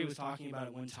Terry was talking about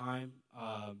it one time,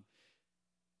 I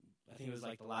think it was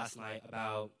like the last night,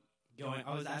 about going.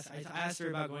 I asked her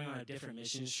about going on a different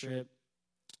mission trip,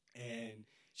 and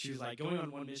she was like, going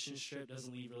on one mission trip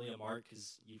doesn't leave really a mark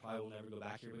because you probably will never go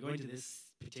back here. But going to this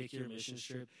particular mission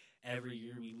trip, every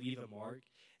year we leave a mark.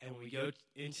 And when we go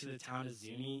into the town of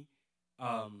Zuni,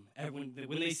 everyone,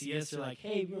 when they see us, they're like,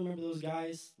 hey, you remember those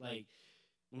guys? Like,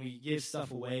 when we give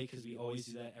stuff away, because we always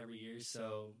do that every year.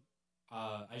 So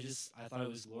I thought it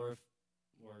was or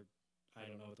I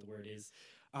don't know what the word is.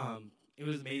 It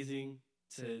was amazing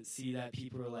to see that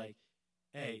people are like,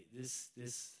 hey, this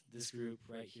group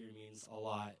right here means a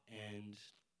lot. And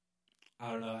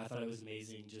I don't know, I thought it was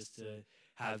amazing just to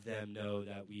have them know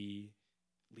that we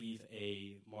leave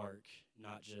a mark,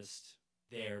 not just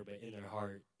there, but in their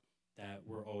heart, that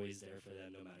we're always there for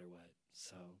them no matter what.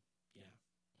 So, yeah.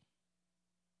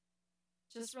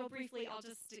 Just real briefly, I'll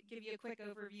just give you a quick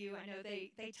overview. I know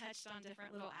they touched on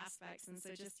different little aspects, and so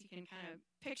just you can kind of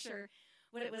picture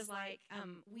what it was like.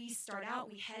 We start out,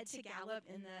 we head to Gallup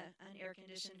in an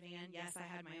air-conditioned van. Yes, I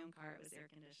had my own car. It was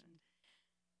air-conditioned.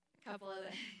 A couple of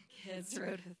the kids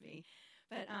rode with me.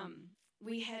 But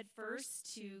we head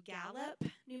first to Gallup,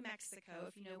 New Mexico,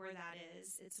 if you know where that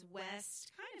is. It's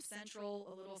west, kind of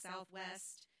central, a little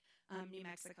southwest New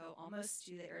Mexico, almost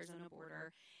to the Arizona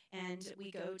border. And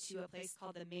we go to a place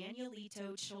called the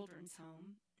Manuelito Children's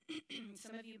Home.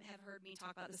 Some of you have heard me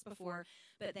talk about this before,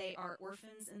 but they are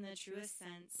orphans in the truest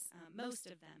sense, most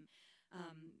of them,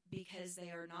 because they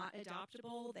are not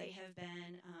adoptable. They have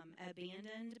been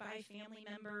abandoned by family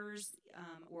members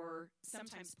or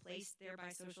sometimes placed there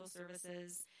by social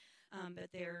services.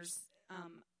 But there's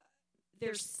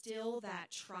still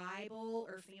that tribal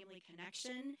or family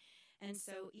connection. And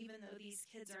so even though these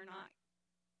kids are not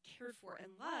cared for and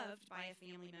loved by a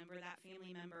family member, that family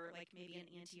member, like maybe an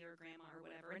auntie or grandma or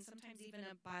whatever, and sometimes even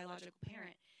a biological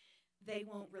parent, they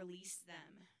won't release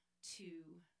them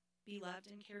to be loved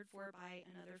and cared for by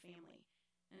another family.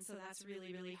 And so that's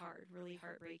really, really hard, really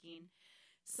heartbreaking.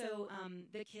 So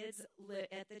the kids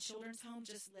at the children's home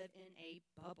just live in a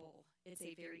bubble. It's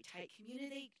a very tight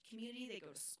community. They go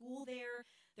to school there.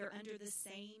 They're under the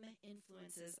same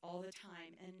influences all the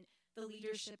time. And the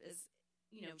leadership is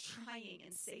trying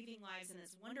and saving lives, and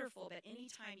it's wonderful. But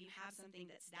anytime you have something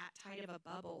that's that tight of a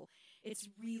bubble, it's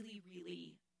really,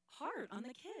 really hard on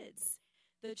the kids,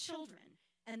 the children,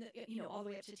 and all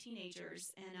the way up to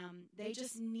teenagers. And they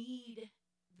just need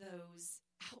those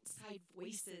outside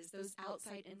voices, those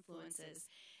outside influences.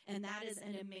 And that is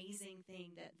an amazing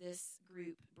thing that this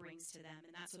group brings to them.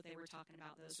 And that's what they were talking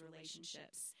about, those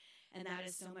relationships. And that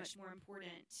is so much more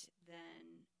important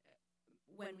than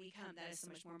when we come, that is so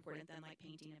much more important than like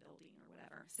painting a building or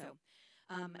whatever. So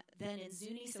then in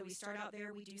Zuni, so we start out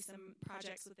there, we do some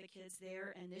projects with the kids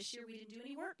there, and this year we didn't do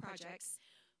any work projects.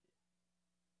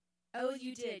 Oh,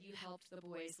 you did. You helped the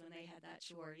boys when they had that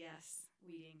chore. Yes,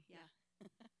 weeding. Yeah.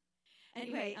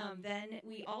 Anyway, then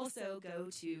we also go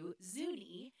to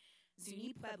Zuni.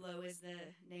 Zuni Pueblo is the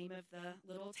name of the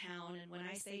little town, and when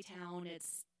I say town,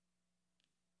 it's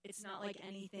It's not like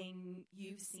anything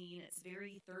you've seen. It's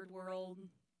very third world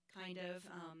kind of.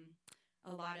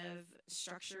 A lot of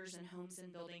structures and homes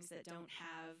and buildings that don't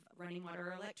have running water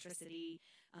or electricity,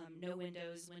 no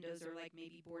windows. Windows are like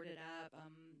maybe boarded up.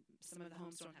 Some of the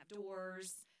homes don't have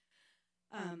doors.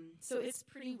 So it's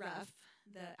pretty rough.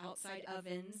 The outside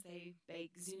ovens, they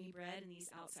bake Zuni bread in these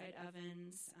outside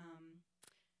ovens.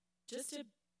 Just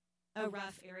a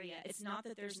rough area. It's not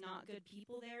that there's not good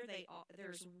people there.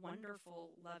 There's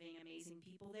wonderful, loving, amazing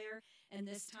people there. And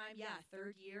this time,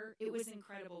 third year, it was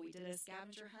incredible. We did a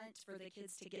scavenger hunt for the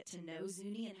kids to get to know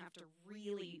Zuni and have to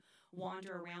really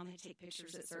wander around and take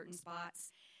pictures at certain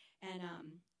spots. And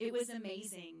it was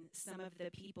amazing, some of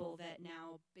the people that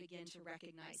now begin to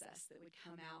recognize us, that would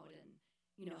come out and,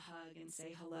 hug and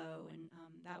say hello. And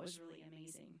that was really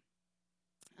amazing.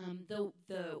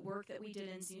 The work that we did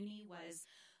in Zuni was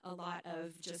a lot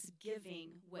of just giving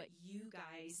what you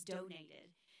guys donated.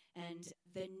 And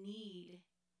the need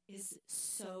is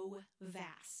so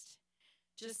vast.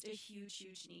 Just a huge,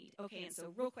 huge need. Okay, and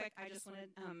so real quick, I just want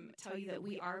to tell you that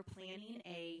we are planning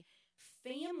a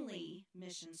family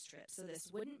missions trip. So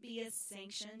this wouldn't be a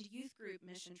sanctioned youth group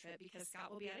mission trip because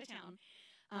Scott will be out of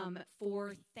town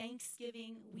for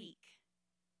Thanksgiving week.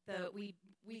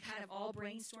 We kind of all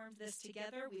brainstormed this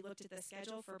together. We looked at the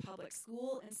schedule for public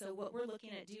school, and so what we're looking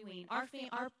at doing, our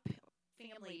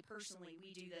family personally,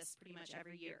 we do this pretty much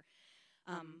every year.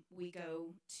 We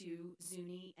go to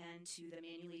Zuni and to the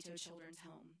Manuelito Children's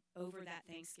Home over that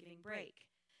Thanksgiving break.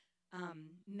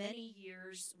 Many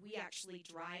years, we actually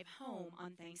drive home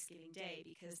on Thanksgiving Day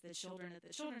because the children at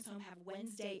the Children's Home have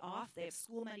Wednesday off. They have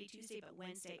school Monday, Tuesday, but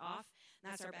Wednesday off.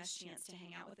 And that's our best chance to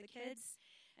hang out with the kids.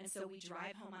 And so we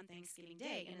drive home on Thanksgiving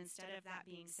Day, and instead of that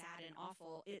being sad and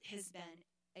awful, it has been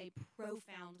a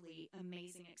profoundly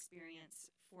amazing experience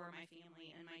for my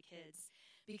family and my kids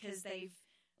because they've,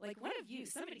 like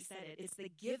somebody said it, it's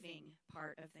the giving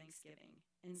part of Thanksgiving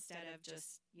instead of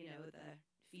just, the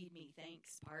feed me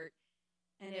thanks part.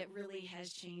 And it really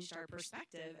has changed our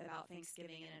perspective about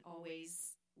Thanksgiving, and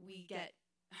we get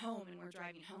home and we're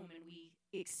driving home and we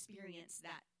experience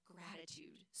that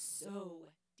gratitude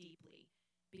so deeply,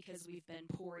 because we've been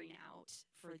pouring out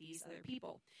for these other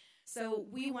people. So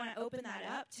we want to open that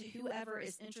up to whoever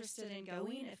is interested in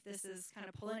going. If this is kind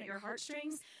of pulling at your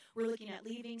heartstrings, we're looking at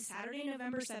leaving Saturday,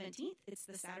 November 17th. It's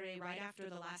the Saturday right after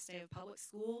the last day of public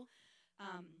school.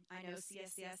 I know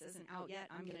CSCS isn't out yet.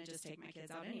 I'm going to just take my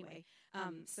kids out anyway.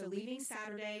 So leaving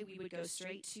Saturday, we would go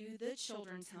straight to the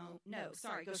children's home.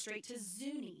 Go straight to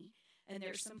Zuni. And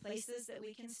there's some places that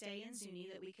we can stay in Zuni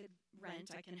that we could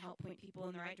rent. I can help point people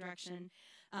in the right direction.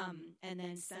 And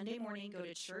then Sunday morning, go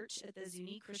to church at the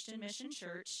Zuni Christian Mission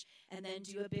Church, and then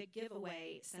do a big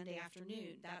giveaway Sunday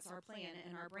afternoon. That's our plan.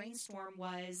 And our brainstorm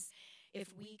was, if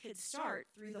we could start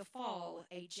through the fall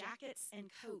a jackets and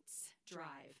coats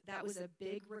drive. That was a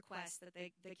big request that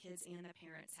the kids and the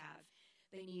parents have.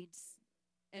 They need,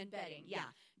 and bedding,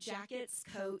 jackets,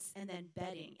 coats, and then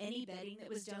bedding. Any bedding that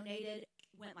was donated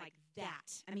went like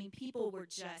that. I mean, people were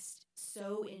just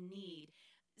so in need.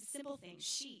 Simple things,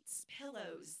 sheets,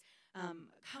 pillows,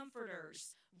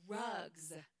 comforters,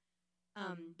 rugs.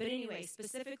 But anyway,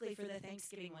 specifically for the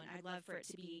Thanksgiving one, I'd love for it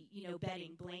to be,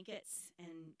 bedding, blankets,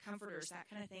 and comforters, that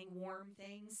kind of thing, warm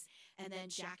things, and then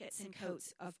jackets and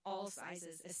coats of all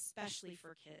sizes, especially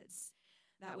for kids.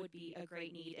 That would be a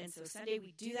great need. And so Sunday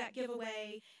we do that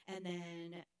giveaway, and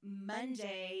then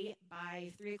Monday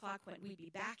by 3 o'clock we'd be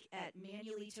back at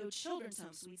Manuelito Children's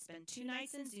Home. So we'd spend 2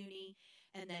 nights in Zuni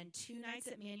and then 2 nights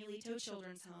at Manuelito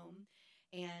Children's Home,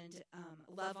 and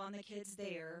love on the kids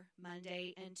there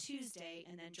Monday and Tuesday,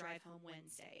 and then drive home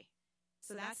Wednesday.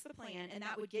 So that's the plan, and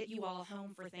that would get you all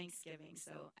home for Thanksgiving.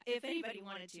 So if anybody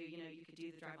wanted to, you could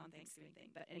do the drive on Thanksgiving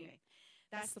thing. But anyway,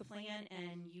 that's the plan,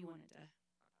 and you wanted to.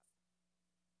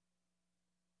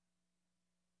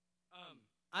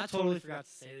 I totally forgot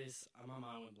to say this. My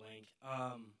mind went blank.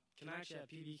 Can I actually have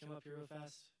PB come up here real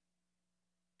fast?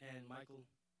 And Michael,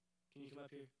 can you come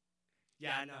up here?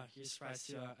 Yeah, I know. You're surprised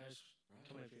too. I just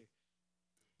come up here.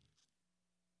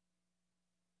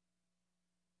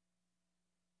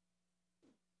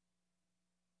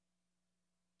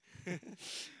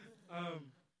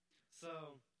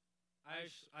 So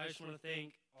I just want to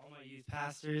thank all my youth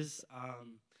pastors.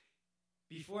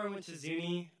 Before I went to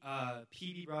Zuni,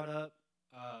 PB brought up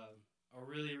a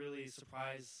really, really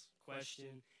surprise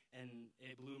question, and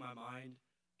it blew my mind.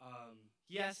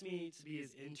 He asked me to be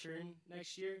his intern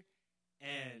next year,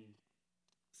 and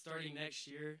starting next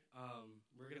year,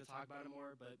 we're going to talk about it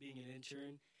more, but being an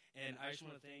intern. And I just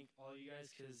want to thank all you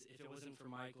guys, because if it wasn't for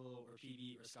Michael or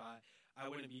PB or Scott, I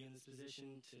wouldn't be in this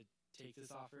position to take this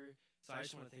offer. So I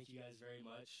just want to thank you guys very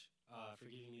much for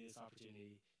giving me this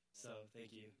opportunity. So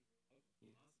thank you.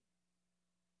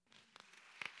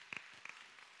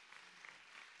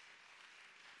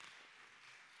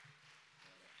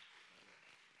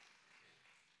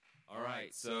 All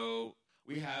right, so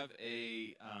we have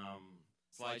a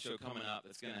slideshow coming up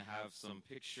that's going to have some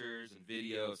pictures and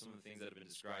video of some of the things that have been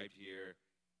described here.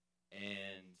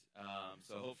 And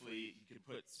so hopefully you can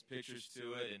put pictures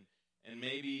to it and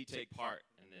maybe take part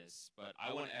in this. But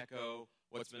I want to echo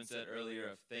what's been said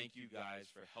earlier of thank you guys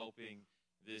for helping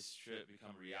this trip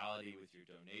become reality with your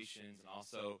donations, and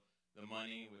also the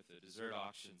money with the dessert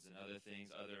auctions and other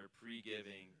things, other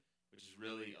pre-giving, which has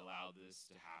really allowed this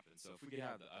to happen. So if we could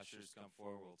have the ushers come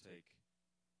forward, we'll take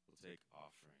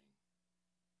offering.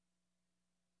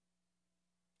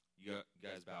 You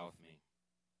guys bow with me.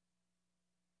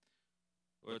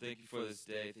 Lord, thank you for this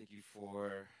day. Thank you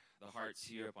for the hearts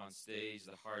here up on stage,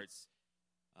 the hearts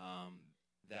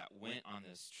that went on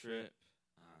this trip,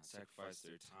 sacrificed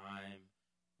their time,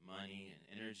 money,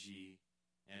 and energy,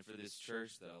 and for this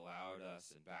church that allowed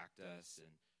us and backed us and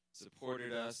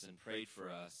supported us and prayed for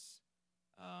us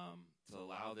to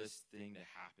allow this thing to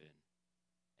happen.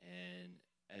 And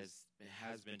as it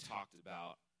has been talked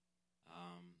about,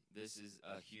 this is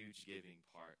a huge giving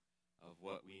part of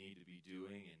what we need to be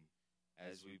doing. And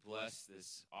as we bless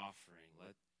this offering,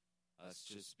 let us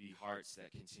just be hearts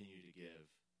that continue to give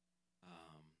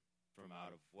from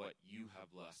out of what you have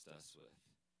blessed us with.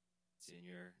 It's in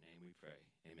your name we pray.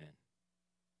 Amen.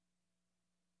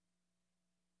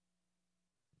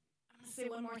 I'm going to say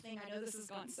one more thing. I know this has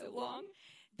gone so long.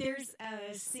 There's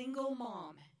a single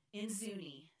mom in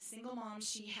Zuni. Single mom.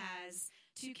 She has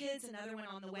 2 kids, another one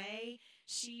on the way.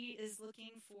 She is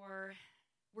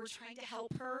we're trying to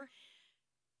help her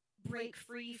break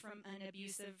free from an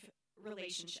abusive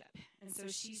relationship. And so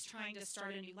she's trying to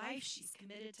start a new life. She's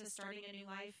committed to starting a new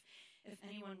life. If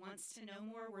anyone wants to know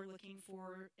more, we're looking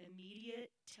for immediate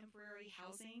temporary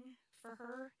housing for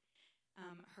her.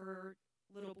 Her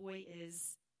little boy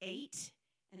is 8,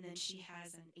 and then she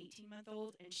has an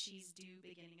 18-month-old, and she's due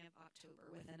beginning of October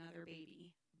with another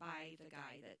baby by the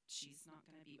guy that she's not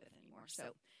going to be with anymore.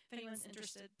 So if anyone's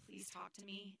interested, please talk to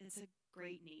me. It's a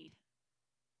great need.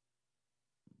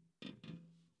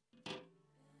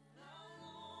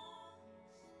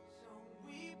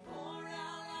 We pour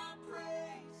out our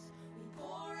praise. We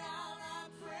pour out our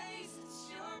praise. It's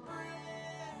your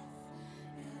breath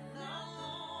in our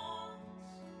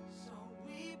lungs. So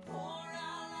we pour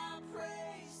out our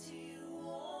praise to you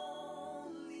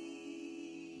only.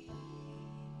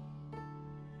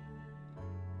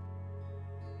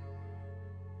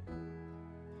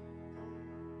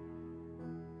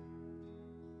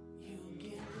 You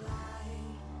give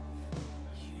life.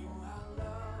 You are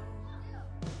love.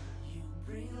 You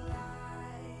bring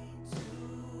light to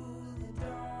the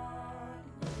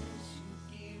darkness. You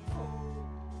give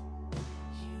hope.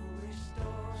 You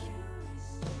restore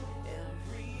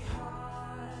every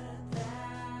heart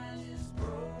that is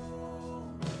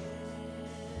broken.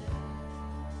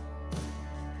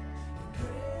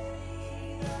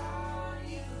 Great are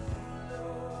you,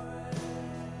 Lord.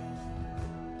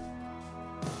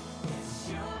 It's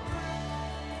your breath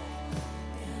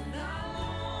in our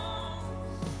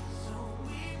lungs. So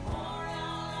we pour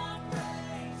out our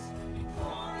praise. We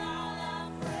pour out our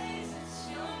praise. It's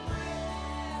your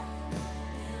breath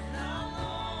in our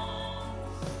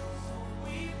lungs. So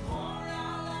we pour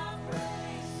out our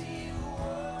praise to you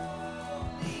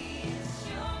only. It's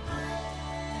your breath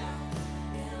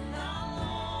in our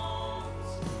lungs.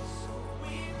 So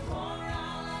we pour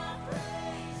out our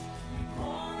praise. We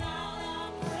pour out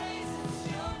our praise. It's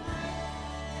your breath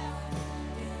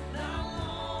in our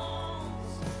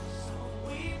lungs. So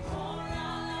we pour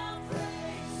out our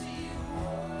praise to you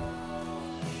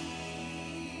only.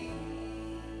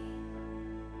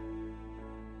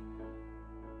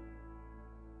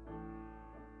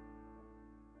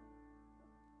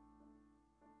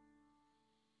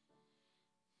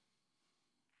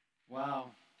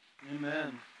 Wow.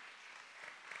 Amen.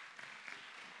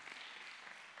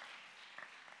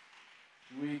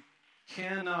 We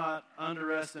cannot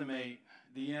underestimate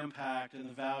the impact and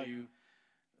the value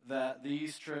that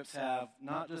these trips have,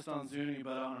 not just on Zuni,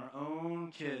 but on our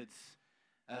own kids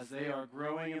as they are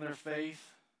growing in their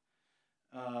faith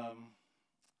and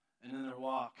in their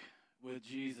walk with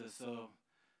Jesus. So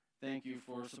thank you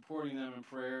for supporting them in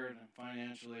prayer and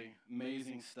financially.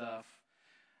 Amazing stuff.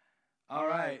 All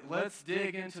right, let's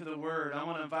dig into the Word. I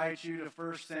want to invite you to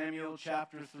 1 Samuel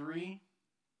chapter 3.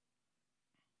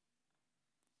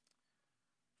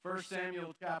 1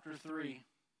 Samuel chapter 3.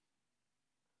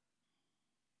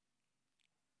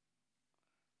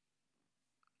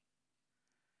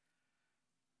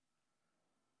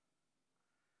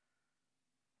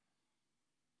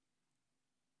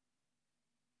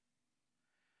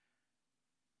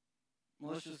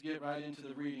 let's just get right into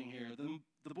the reading here.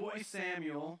 The boy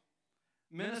Samuel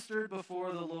ministered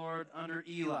before the Lord under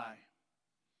Eli.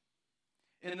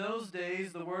 In those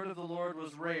days, the word of the Lord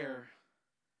was rare.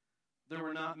 There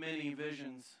were not many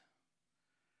visions.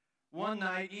 One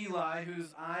night, Eli,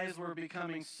 whose eyes were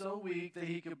becoming so weak that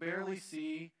he could barely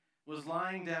see, was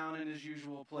lying down in his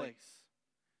usual place.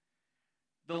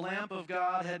 The lamp of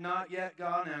God had not yet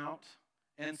gone out,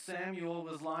 and Samuel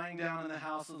was lying down in the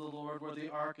house of the Lord where the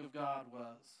ark of God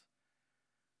was.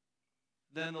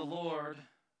 Then the Lord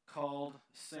called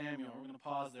Samuel. We're going to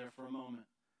pause there for a moment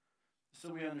so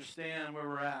we understand where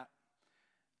we're at.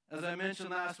 As I mentioned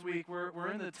last week,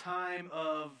 we're in the time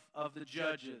of the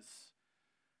judges.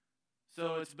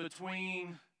 So it's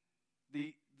between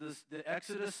the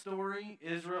Exodus story.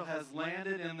 Israel has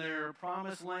landed in their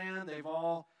promised land. They've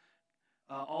all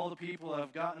the people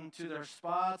have gotten to their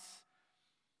spots.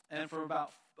 And for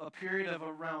about a period of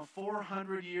around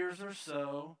 400 years or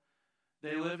so,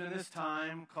 they lived in this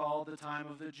time called the time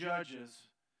of the judges,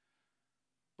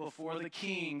 before the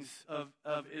kings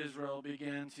of Israel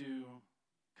began to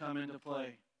come into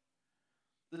play.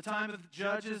 The time of the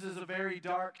judges is a very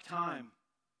dark time.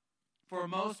 For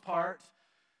most part,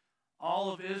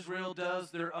 all of Israel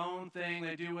does their own thing.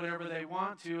 They do whatever they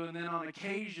want to, and then on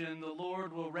occasion, the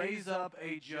Lord will raise up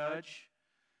a judge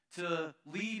to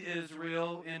lead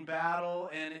Israel in battle,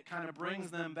 and it kind of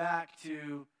brings them back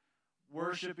to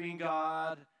worshiping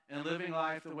God and living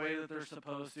life the way that they're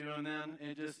supposed to, and then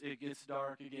it gets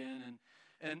dark again.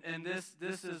 And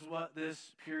this is what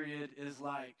this period is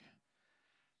like.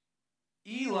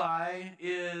 Eli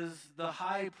is the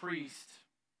high priest.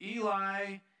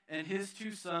 Eli and his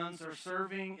two sons are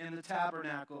serving in the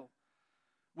tabernacle.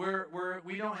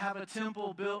 We don't have a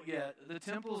temple built yet. The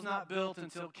temple's not built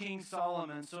until King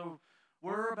Solomon. So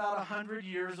we're about 100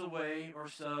 years away or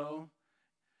so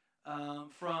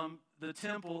from the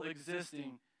temple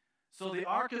existing. So the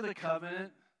Ark of the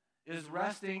Covenant is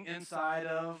resting inside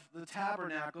of the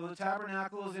tabernacle. The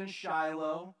tabernacle is in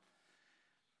Shiloh.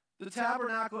 The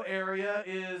tabernacle area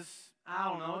is,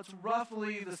 it's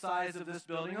roughly the size of this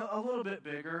building, a little bit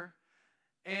bigger.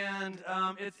 And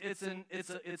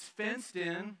it's fenced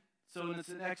in, so it's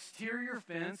an exterior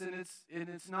fence, and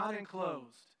it's not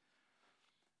enclosed,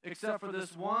 except for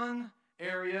this one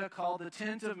area called the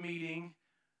tent of meeting,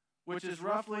 which is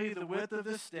roughly the width of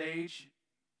the stage,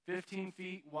 15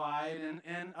 feet wide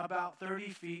and about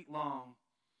 30 feet long.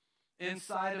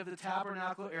 Inside of the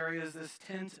tabernacle area is this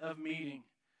tent of meeting.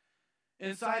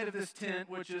 Inside of this tent,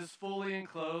 which is fully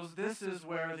enclosed, this is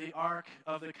where the Ark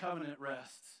of the Covenant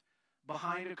rests,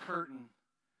 behind a curtain.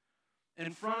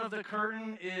 In front of the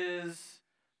curtain is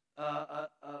a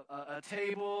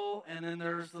table, and then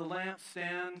there's the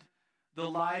lampstand, the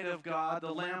light of God,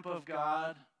 the lamp of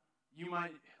God. You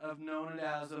might have known it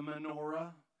as a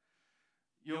menorah.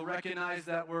 You'll recognize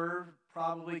that word,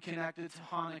 probably connected to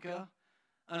Hanukkah.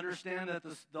 Understand that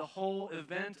the whole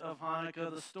event of Hanukkah,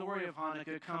 the story of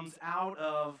Hanukkah, comes out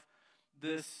of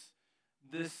this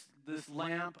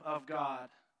lamp of God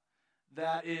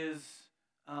that is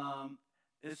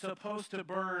supposed to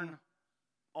burn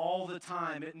all the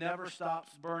time. It never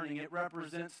stops burning. It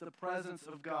represents the presence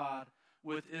of God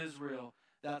with Israel.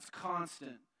 That's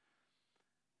constant.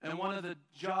 And one of the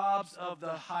jobs of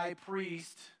the high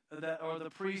priest, or the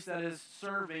priest that is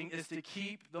serving, is to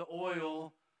keep the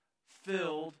oil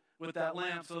filled with that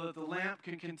lamp so that the lamp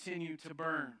can continue to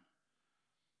burn.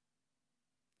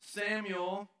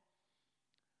 Samuel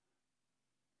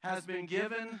has been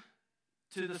given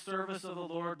to the service of the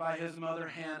Lord by his mother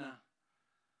Hannah.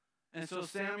 And so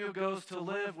Samuel goes to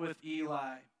live with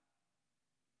Eli.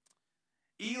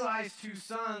 Eli's two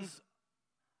sons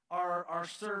are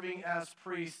serving as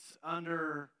priests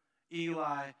under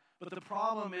Eli. But the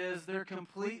problem is they're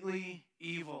completely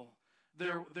evil.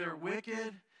 They're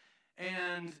wicked,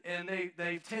 and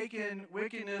they've taken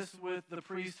wickedness with the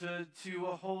priesthood to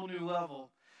a whole new level.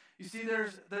 You see,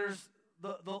 the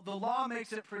law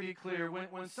makes it pretty clear.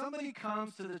 When somebody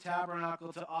comes to the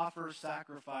tabernacle to offer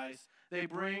sacrifice, they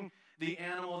bring the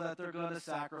animal that they're going to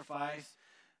sacrifice.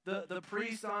 The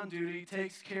priest on duty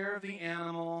takes care of the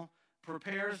animal,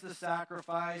 prepares the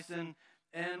sacrifice, and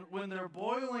when they're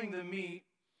boiling the meat,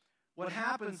 what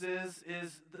happens is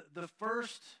the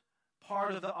first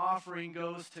part of the offering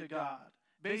goes to God.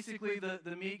 Basically,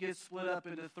 the meat gets split up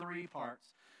into three parts.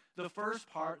 The first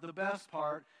part, the best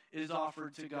part, is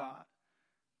offered to God.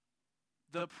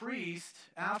 The priest,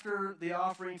 after the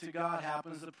offering to God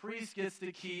happens, the priest gets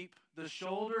to keep the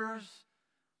shoulders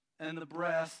and the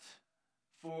breast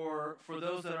for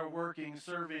those that are working,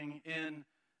 serving in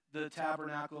the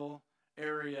tabernacle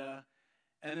area.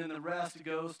 and then the rest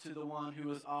goes to the one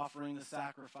who is offering the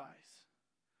sacrifice.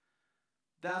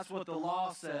 That's what the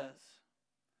law says.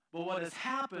 But what has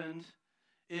happened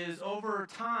is over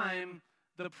time,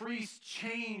 the priests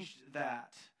changed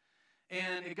that.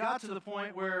 And it got to the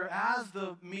point where as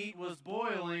the meat was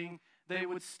boiling, they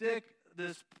would stick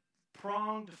this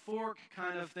pronged fork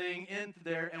kind of thing in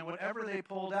there, and whatever they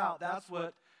pulled out, that's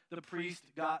what the priest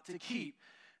got to keep.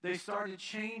 They started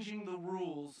changing the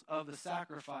rules of the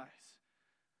sacrifice.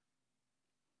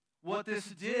 What this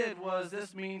did was,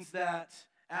 this means that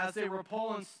as they were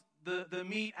pulling the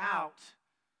meat out,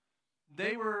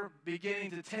 they were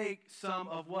beginning to take some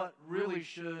of what really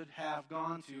should have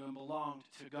gone to and belonged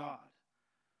to God.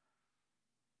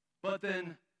 But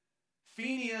then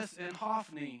Phinehas and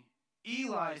Hophni,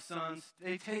 Eli's sons,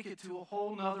 they take it to a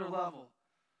whole nother level.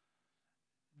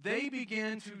 They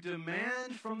begin to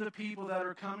demand from the people that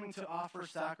are coming to offer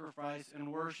sacrifice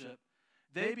and worship,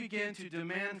 they begin to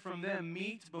demand from them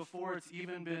meat before it's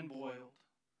even been boiled.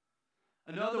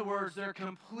 In other words, they're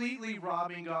completely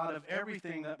robbing God of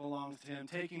everything that belongs to him,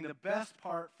 taking the best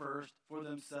part first for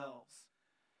themselves.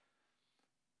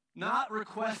 Not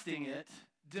requesting it,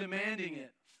 demanding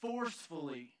it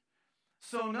forcefully.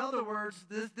 So in other words,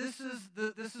 this is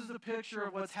the picture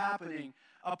of what's happening.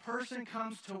 A person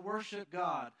comes to worship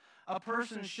God. A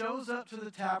person shows up to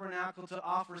the tabernacle to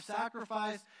offer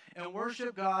sacrifice and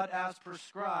worship God as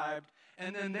prescribed,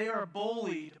 and then they are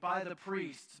bullied by the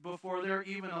priests before they're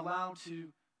even allowed to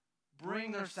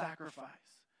bring their sacrifice.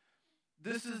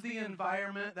 This is the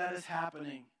environment that is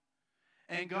happening.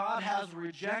 And God has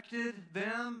rejected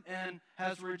them and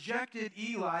has rejected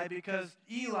Eli because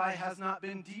Eli has not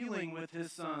been dealing with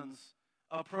his sons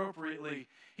appropriately.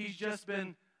 He's just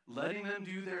been letting them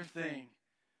do their thing.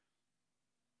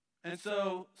 And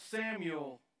so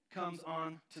Samuel comes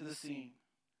on to the scene.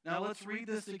 Now let's read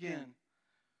this again.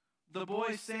 The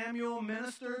boy Samuel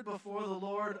ministered before the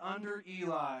Lord under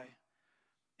Eli.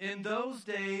 In those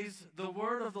days, the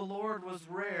word of the Lord was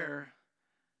rare.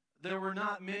 There were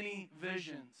not many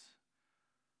visions.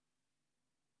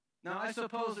 Now, I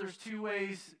suppose there's two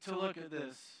ways to look at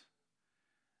this.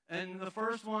 And the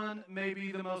first one may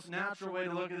be the most natural way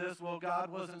to look at this. Well,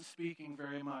 God wasn't speaking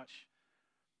very much.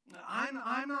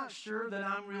 I'm not sure that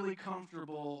I'm really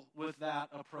comfortable with that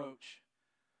approach.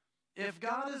 If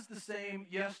God is the same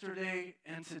yesterday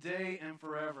and today and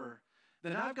forever,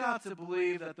 then I've got to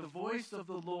believe that the voice of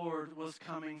the Lord was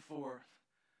coming forth,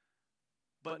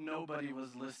 but nobody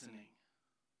was listening.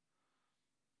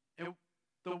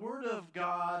 The word of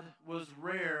God was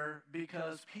rare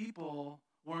because people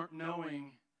weren't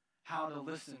knowing how to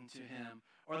listen to him,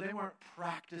 or they weren't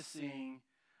practicing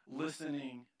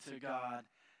listening to God,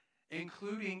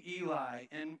 including Eli.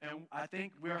 And I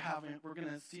think we're going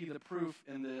to see the proof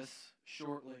in this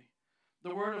shortly.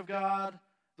 The word of God,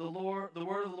 the word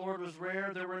of the Lord was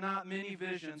rare. There were not many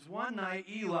visions. One night,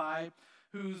 Eli,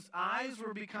 whose eyes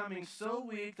were becoming so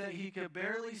weak that he could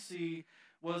barely see,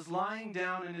 was lying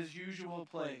down in his usual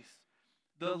place.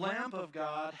 The lamp of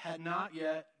God had not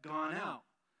yet gone out.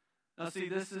 Now see,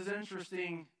 this is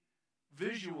interesting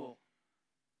visual,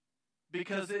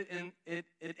 because it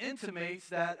intimates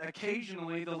that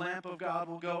occasionally the lamp of God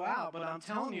will go out. But I'm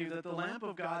telling you that the lamp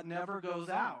of God never goes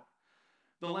out.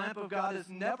 The lamp of God is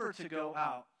never to go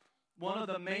out. One of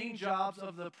the main jobs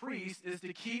of the priest is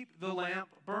to keep the lamp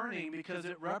burning because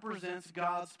it represents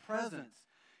God's presence.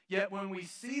 Yet when we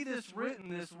see this written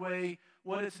this way,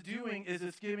 what it's doing is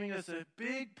it's giving us a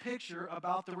big picture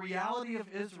about the reality of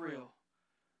Israel.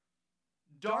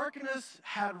 Darkness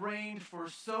had reigned for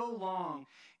so long,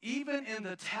 even in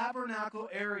the tabernacle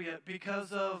area,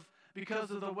 because of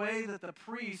the way that the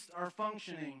priests are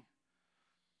functioning.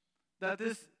 That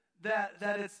it's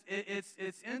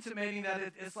intimating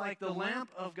that it's like the lamp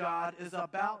of God is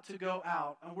about to go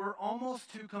out, and we're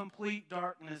almost to complete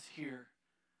darkness here.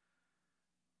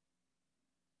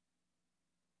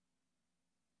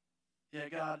 Yet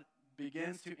God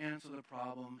begins to answer the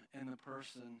problem in the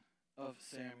person of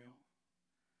Samuel.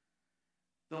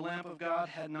 The lamp of God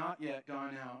had not yet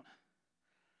gone out,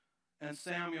 and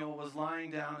Samuel was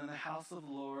lying down in the house of the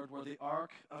Lord where the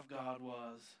ark of God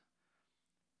was.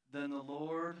 Then the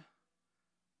Lord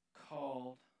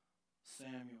called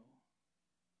Samuel.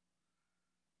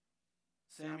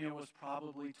 Samuel was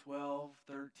probably 12,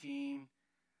 13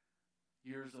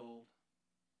 years old,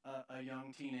 a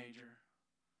young teenager.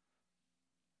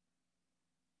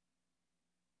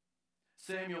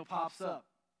 Samuel pops up.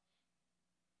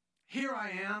 Here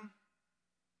I am.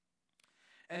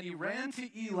 And he ran to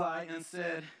Eli and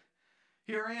said,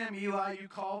 Here I am, Eli, you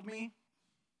called me?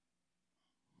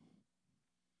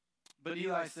 But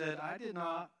Eli said, I did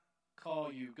not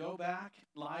call you. Go back,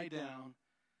 lie down.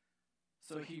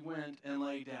 So he went and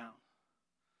lay down.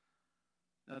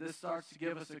 Now this starts to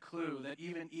give us a clue that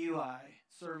even Eli,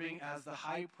 serving as the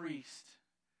high priest,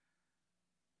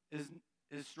 is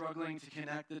struggling to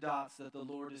connect the dots that the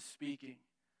Lord is speaking,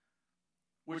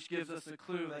 which gives us a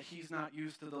clue that he's not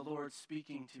used to the Lord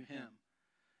speaking to him.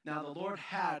 Now the Lord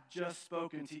had just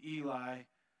spoken to Eli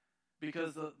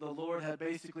because the Lord had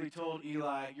basically told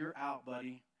Eli, you're out,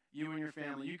 buddy, you and your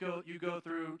family. You go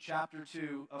through chapter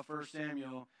 2 of 1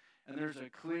 Samuel, and there's a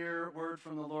clear word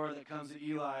from the Lord that comes to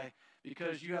Eli,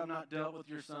 because you have not dealt with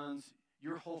your sons,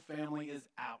 your whole family is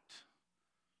out.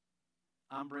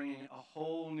 I'm bringing a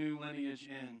whole new lineage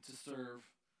in to serve.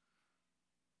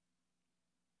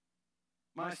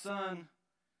 My son,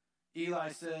 Eli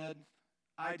said,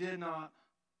 I did not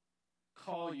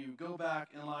call you. Go back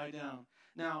and lie down.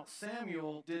 Now,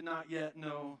 Samuel did not yet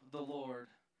know the Lord.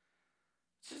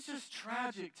 It's just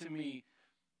tragic to me.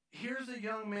 Here's a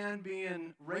young man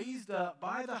being raised up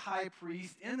by the high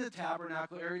priest in the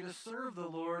tabernacle area to serve the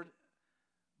Lord,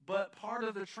 but part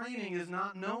of the training is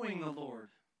not knowing the Lord.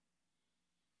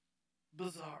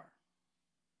 Bizarre.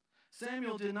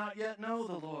 Samuel did not yet know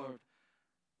the Lord.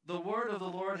 The word of the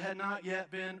Lord had not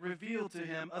yet been revealed to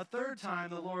him. A third time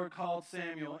the Lord called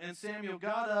Samuel, and Samuel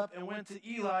got up and went to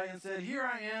Eli and said, here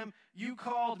I am, you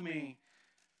called me.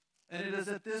 And it is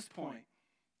at this point,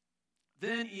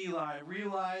 then Eli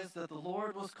realized that the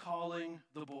Lord was calling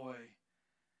the boy.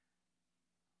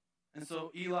 And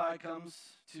so Eli comes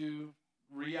to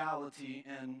reality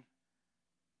and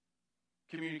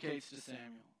communicates to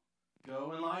Samuel,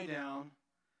 go and lie down,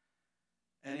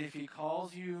 and if he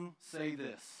calls you, say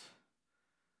this,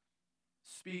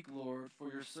 speak, Lord,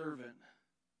 for your servant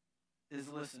is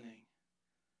listening.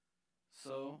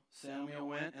 So Samuel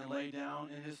went and lay down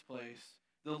in his place.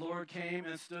 The Lord came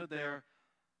and stood there,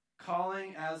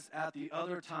 calling as at the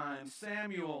other time,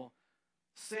 Samuel,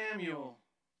 Samuel.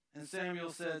 And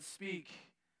Samuel said, speak,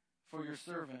 for your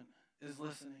servant is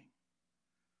listening.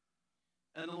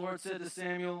 And the Lord said to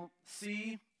Samuel,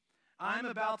 see, I'm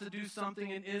about to do something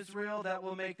in Israel that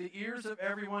will make the ears of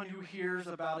everyone who hears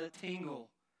about it tingle.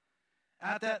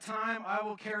 At that time, I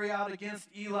will carry out against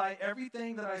Eli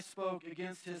everything that I spoke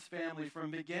against his family from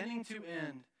beginning to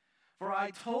end. For I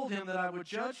told him that I would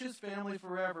judge his family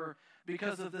forever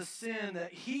because of the sin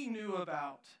that he knew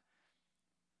about,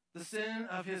 the sin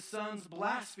of his sons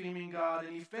blaspheming God,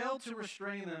 and he failed to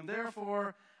restrain them.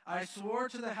 Therefore, I swore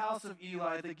to the house of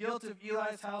Eli, the guilt of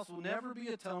Eli's house will never be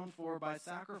atoned for by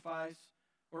sacrifice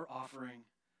or offering.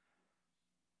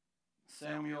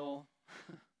 Samuel,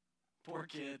 poor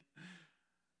kid,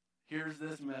 hears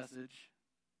this message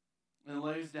and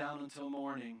lays down until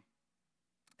morning,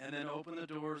 and then opened the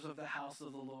doors of the house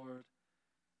of the Lord,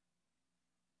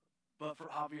 but for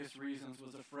obvious reasons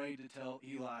was afraid to tell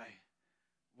Eli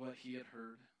what he had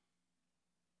heard.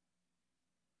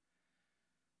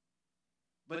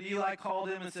 But Eli called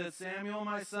him and said, Samuel,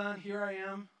 my son, here I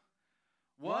am.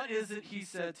 What is it he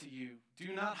said to you?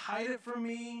 Do not hide it from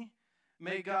me.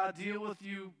 May God deal with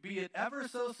you, be it ever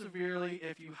so severely,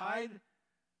 if you hide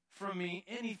from me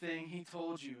anything he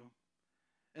told you.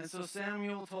 And so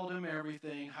Samuel told him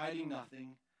everything, hiding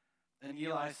nothing. And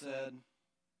Eli said,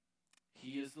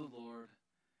 he is the Lord.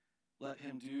 Let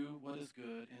him do what is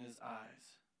good in his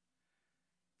eyes.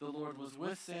 The Lord was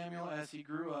with Samuel as he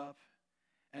grew up,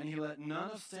 and he let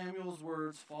none of Samuel's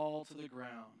words fall to the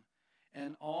ground.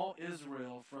 And all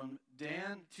Israel, from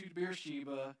Dan to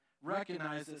Beersheba,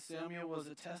 recognized that Samuel was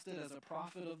attested as a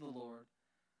prophet of the Lord.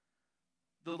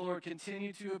 The Lord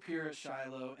continued to appear at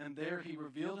Shiloh, and there he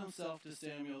revealed himself to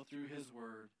Samuel through his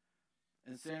word.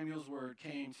 And Samuel's word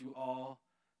came to all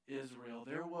Israel.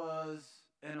 There was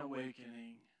an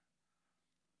awakening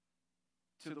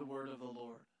to the word of the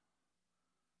Lord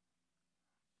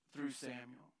through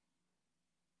Samuel.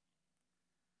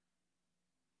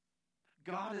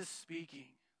 God is speaking.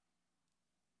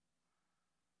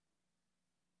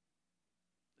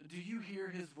 Do you hear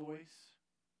his voice?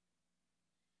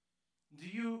 Do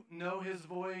you know his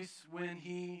voice when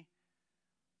he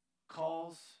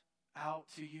calls out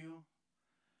to you?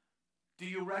 Do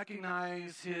you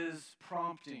recognize his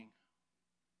prompting?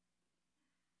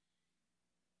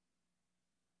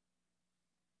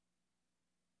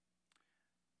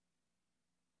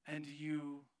 And do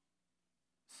you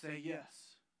say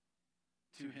yes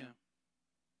to him?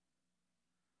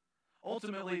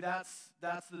 Ultimately, that's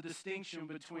the distinction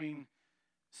between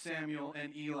Samuel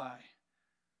and Eli.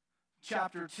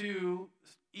 Chapter 2,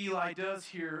 Eli does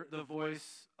hear the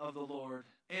voice of the Lord.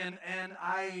 And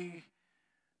I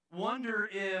wonder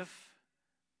if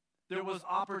there was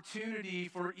opportunity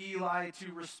for Eli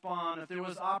to respond, if there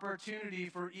was opportunity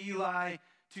for Eli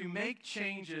to make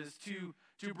changes, to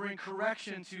bring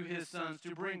correction to his sons,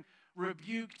 to bring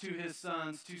rebuke to his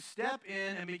sons, to step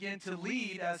in and begin to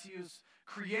lead as he was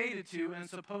created to and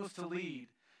supposed to lead.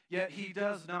 Yet he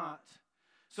does not.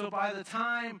 So by the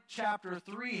time chapter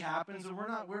 3 happens, and we're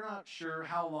not sure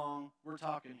how long we're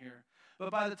talking here, but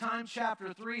by the time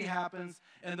chapter 3 happens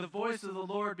and the voice of the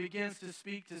Lord begins to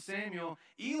speak to Samuel,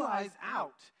 Eli's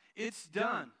out. It's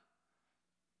done.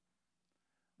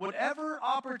 Whatever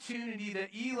opportunity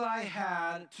that Eli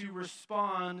had to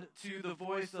respond to the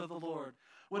voice of the Lord,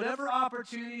 whatever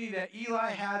opportunity that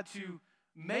Eli had to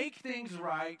make things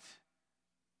right,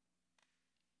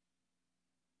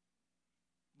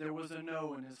 there was a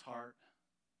no in his heart.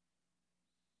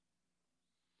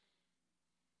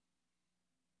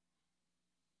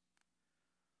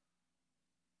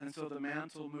 And so the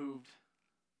mantle moved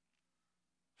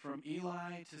from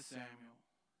Eli to Samuel.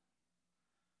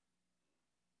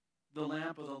 The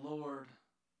lamp of the Lord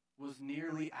was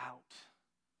nearly out.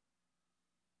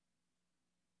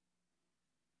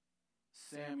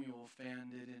 Samuel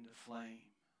fanned it into flame.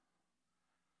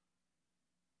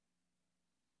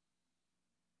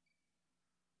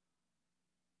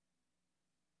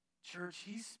 Church,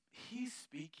 he's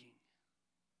speaking.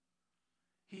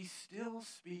 He's still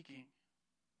speaking.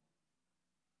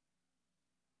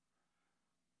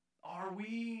 Are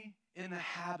we in the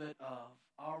habit of,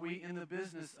 are we in the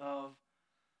business of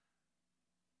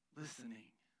listening?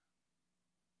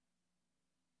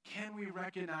 Can we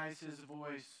recognize his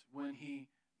voice when he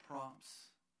prompts?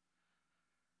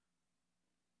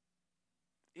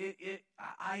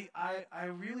 I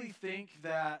really think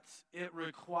that it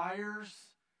requires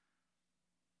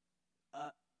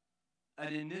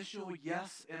an initial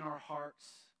yes in our hearts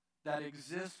that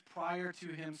exists prior to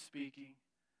him speaking.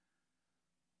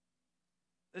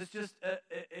 It's just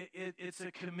it's a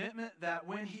commitment that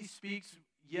when he speaks,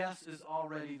 yes is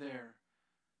already there.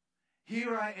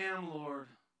 Here I am, Lord.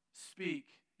 Speak.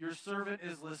 Your servant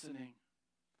is listening.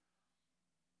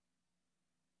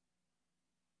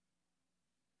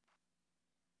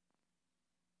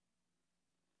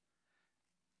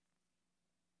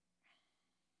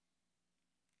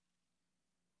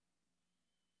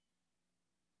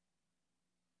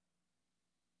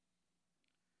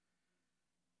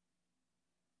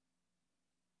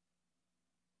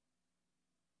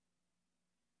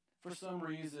 For some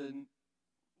reason,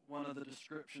 one of the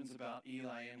descriptions about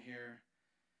Eli in here,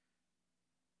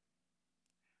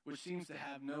 which seems to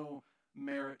have no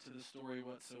merit to the story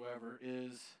whatsoever,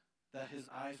 is that his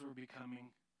eyes were becoming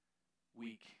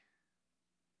weak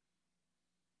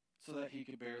so that he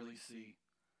could barely see.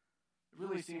 It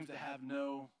really seems to have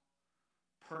no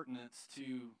pertinence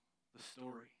to the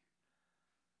story.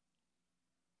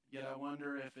 Yet I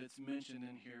wonder if it's mentioned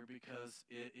in here because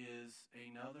it is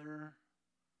another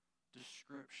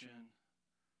description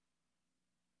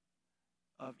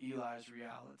of Eli's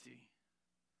reality.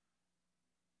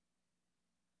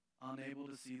 Unable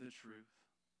to see the truth.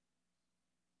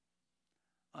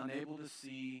 Unable to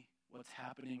see what's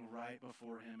happening right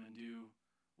before him and do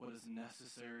what is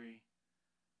necessary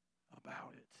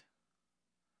about it.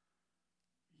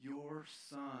 Your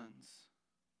sons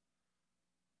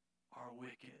are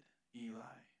wicked, Eli.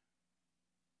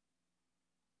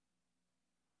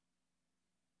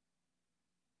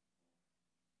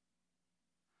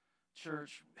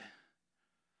 Church,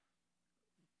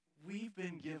 we've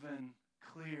been given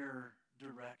clear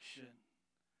direction.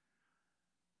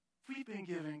 We've been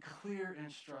given clear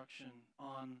instruction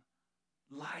on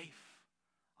life,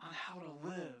 on how to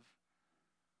live.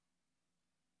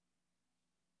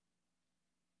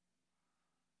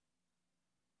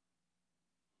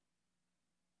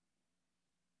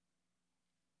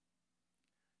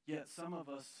 Yet some of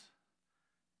us,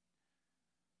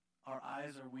 our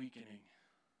eyes are weakening.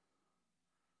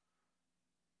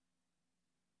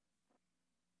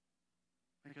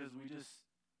 Because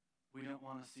we don't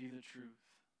want to see the truth.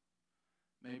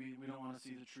 Maybe we don't want to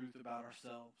see the truth about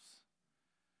ourselves.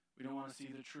 We don't want to see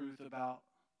the truth about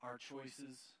our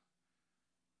choices.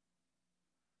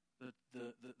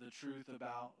 The truth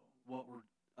about what we're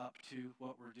up to,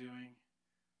 what we're doing.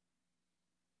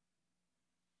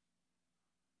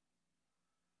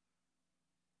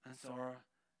 And so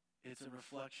it's a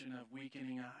reflection of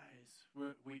weakening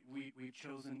eyes. We've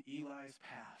chosen Eli's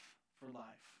path for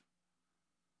life.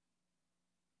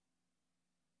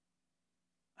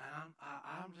 And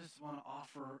I just want to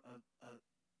offer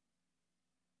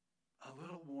a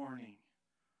little warning.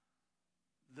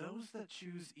 Those that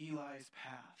choose Eli's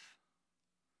path,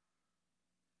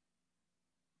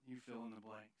 you fill in the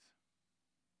blanks.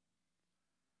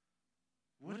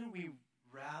 wouldn't we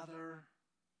rather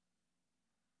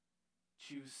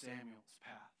choose Samuel's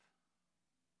path?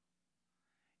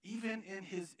 Even in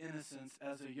his innocence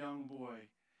as a young boy,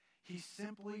 he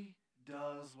simply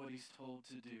does what he's told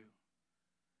to do.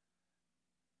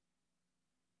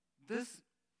 This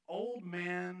old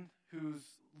man who's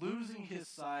losing his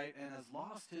sight and has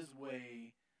lost his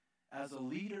way as a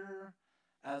leader,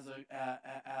 as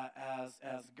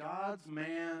God's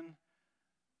man,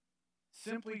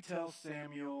 simply tells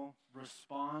Samuel,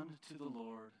 respond to the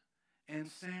Lord. And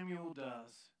Samuel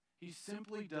does. He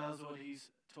simply does what he's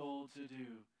told to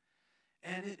do.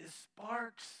 And it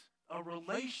sparks a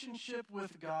relationship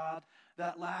with God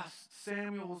that lasts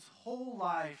Samuel's whole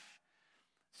life.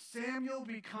 Samuel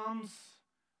becomes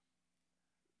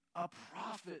a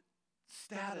prophet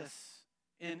status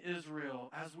in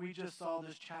Israel, as we just saw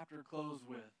this chapter close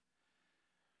with.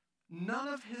 None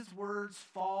of his words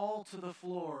fall to the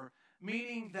floor,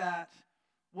 meaning that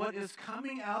what is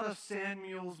coming out of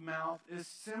Samuel's mouth is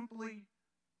simply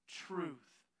truth.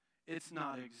 It's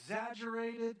not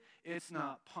exaggerated. It's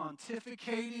not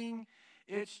pontificating.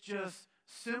 It's just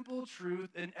simple truth,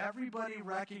 and everybody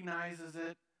recognizes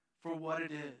it for what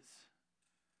it is.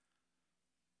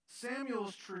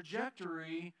 Samuel's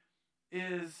trajectory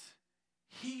is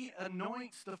he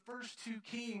anoints the first two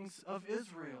kings of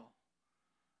Israel.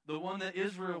 The one that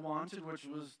Israel wanted, which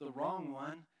was the wrong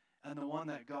one, and the one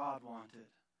that God wanted,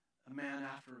 a man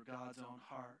after God's own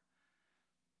heart.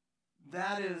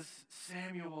 That is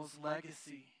Samuel's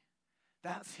legacy.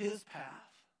 That's his path.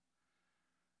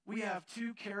 We have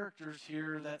two characters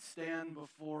here that stand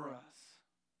before us.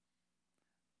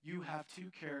 You have two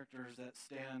characters that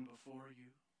stand before you.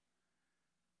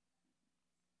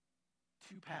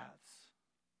 Two paths.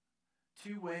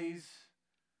 Two ways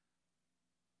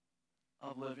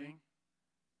of living.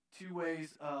 Two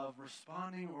ways of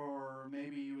responding, or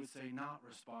maybe you would say not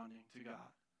responding to God.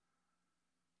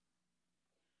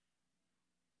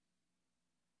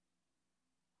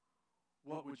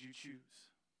 What would you choose?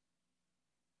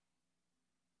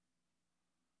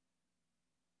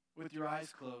 With your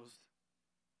eyes closed,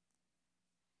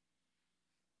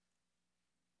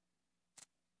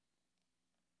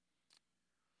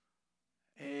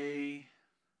 a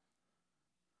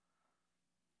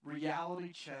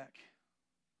reality check,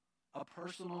 a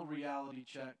personal reality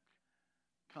check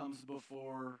comes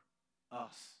before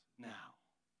us now.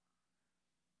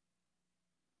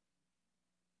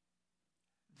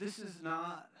 This is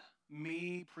not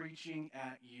me preaching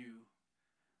at you.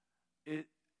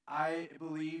 I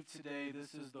believe today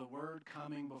this is the word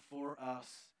coming before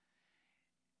us,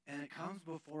 and it comes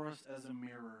before us as a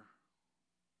mirror.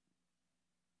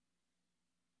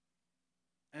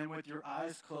 And with your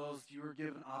eyes closed, you are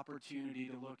given opportunity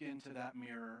to look into that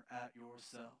mirror at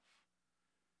yourself.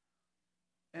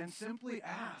 And simply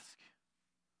ask,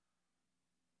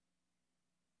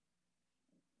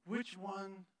 which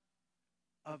one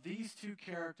of these two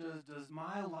characters does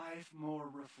my life more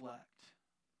reflect?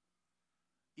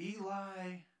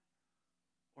 Eli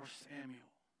or Samuel?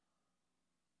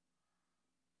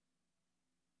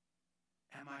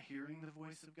 Am I hearing the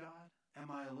voice of God?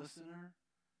 Am I a listener?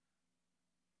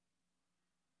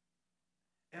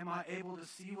 Am I able to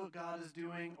see what God is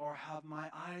doing, or have my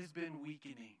eyes been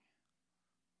weakening?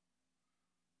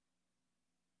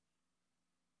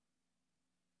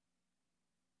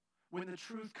 When the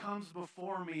truth comes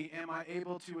before me, am I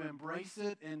able to embrace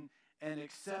it and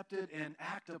accept it and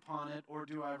act upon it, or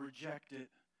do I reject it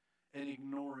and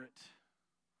ignore it?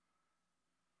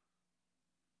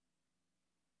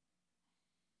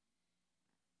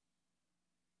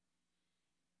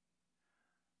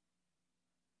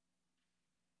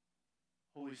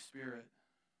 Holy Spirit,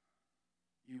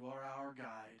 you are our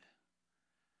guide.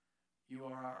 You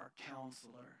are our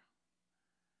counselor.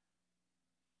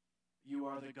 You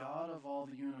are the God of all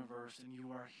the universe, and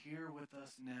you are here with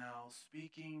us now,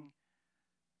 speaking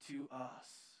to us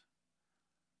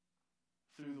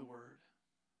through the Word.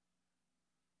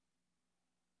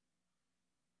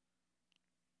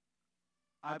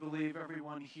 I believe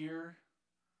everyone here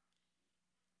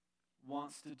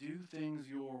wants to do things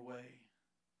your way.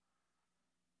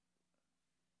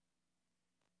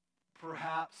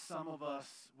 Perhaps some of us,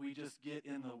 we just get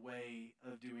in the way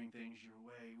of doing things your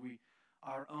way.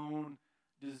 Our own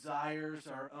desires,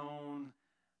 our own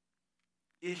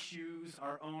issues,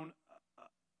 our own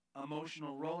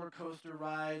emotional roller coaster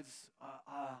rides,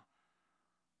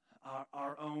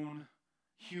 our own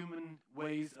human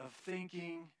ways of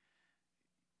thinking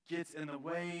gets in the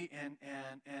way, and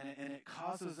it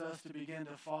causes us to begin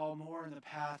to fall more in the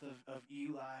path of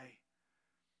Eli.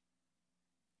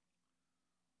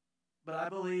 But I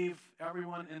believe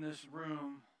everyone in this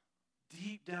room,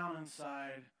 deep down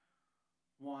inside,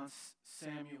 wants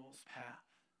Samuel's path.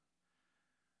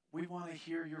 We want to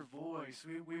hear your voice.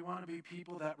 We want to be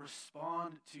people that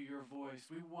respond to your voice.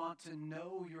 We want to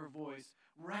know your voice,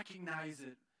 recognize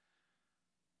it.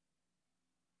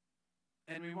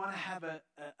 And we want to have an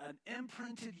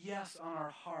imprinted yes on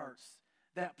our hearts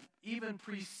that even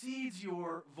precedes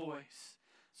your voice.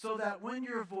 So that when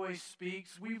your voice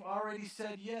speaks, we've already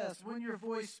said yes. When your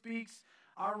voice speaks,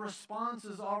 our response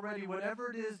is already whatever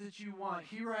it is that you want.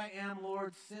 Here I am,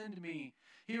 Lord, send me.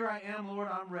 Here I am, Lord,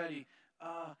 I'm ready.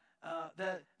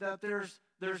 That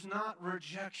there's not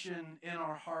rejection in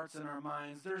our hearts and our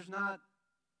minds. There's not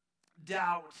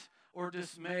doubt or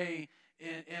dismay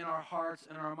in our hearts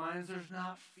and our minds. There's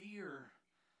not fear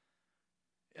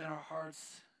in our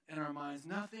hearts and our minds.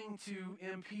 Nothing to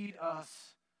impede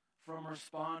us from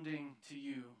responding to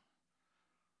you.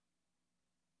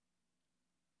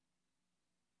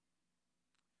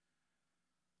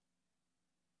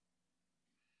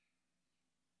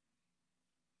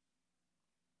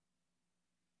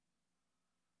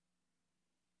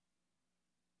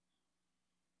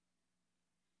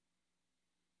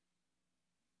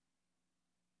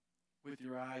 With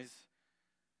your eyes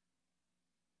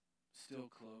still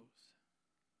closed,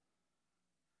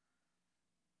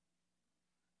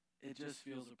 it just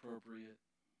feels appropriate.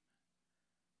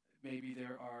 Maybe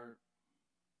there are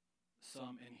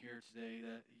some in here today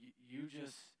that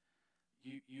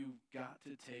you've got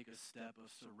to take a step of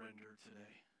surrender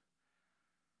today.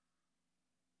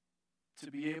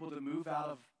 To be able to move out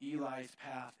of Eli's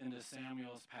path into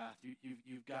Samuel's path,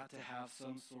 you've got to have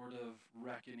some sort of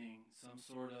reckoning, some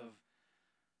sort of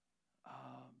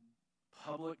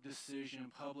public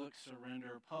decision, public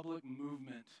surrender, public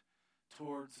movement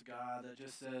towards God that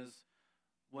just says,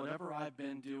 whatever I've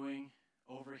been doing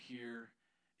over here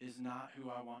is not who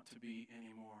I want to be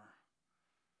anymore.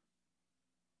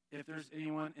 If there's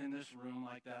anyone in this room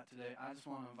like that today, I just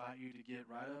want to invite you to get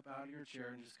right up out of your chair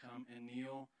and just come and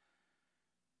kneel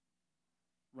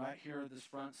right here at this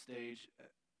front stage.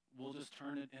 We'll just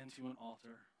turn it into an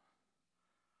altar.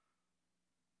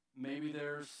 Maybe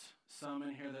there's some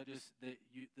in here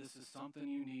this is something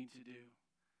you need to do.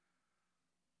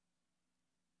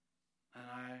 And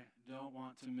I don't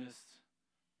want to miss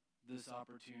this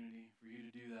opportunity for you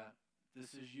to do that.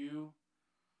 This is you.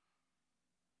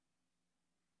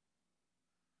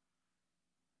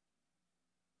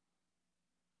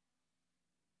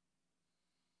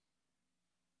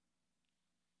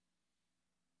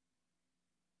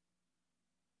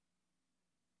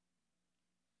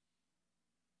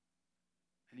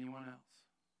 Anyone else?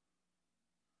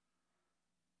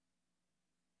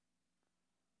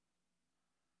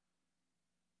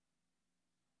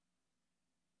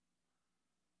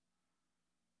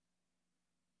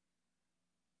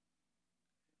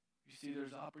 You see,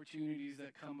 there's opportunities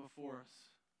that come before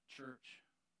us, church.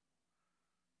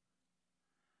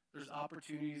 There's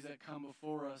opportunities that come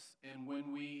before us, and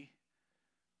when we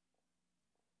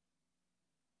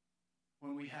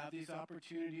have these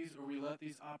opportunities or we let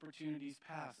these opportunities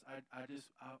pass, I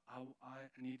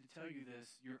need to tell you this,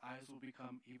 your eyes will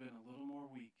become even a little more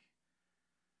weak.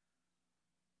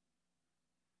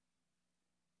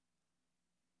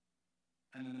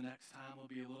 And then the next time will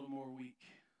be a little more weak.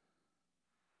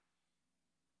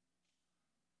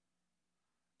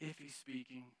 If he's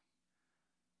speaking,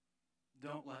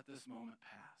 don't let this moment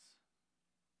pass.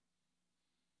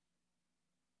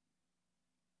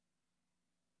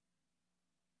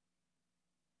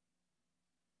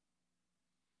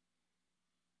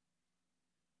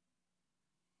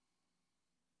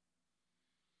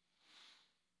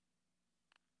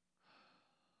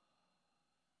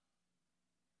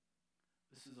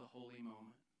 This is a holy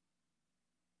moment.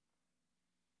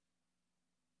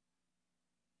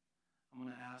 I'm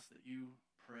going to ask that you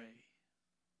pray.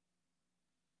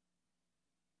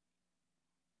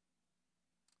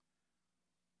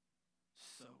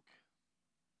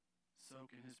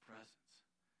 Soak in his presence.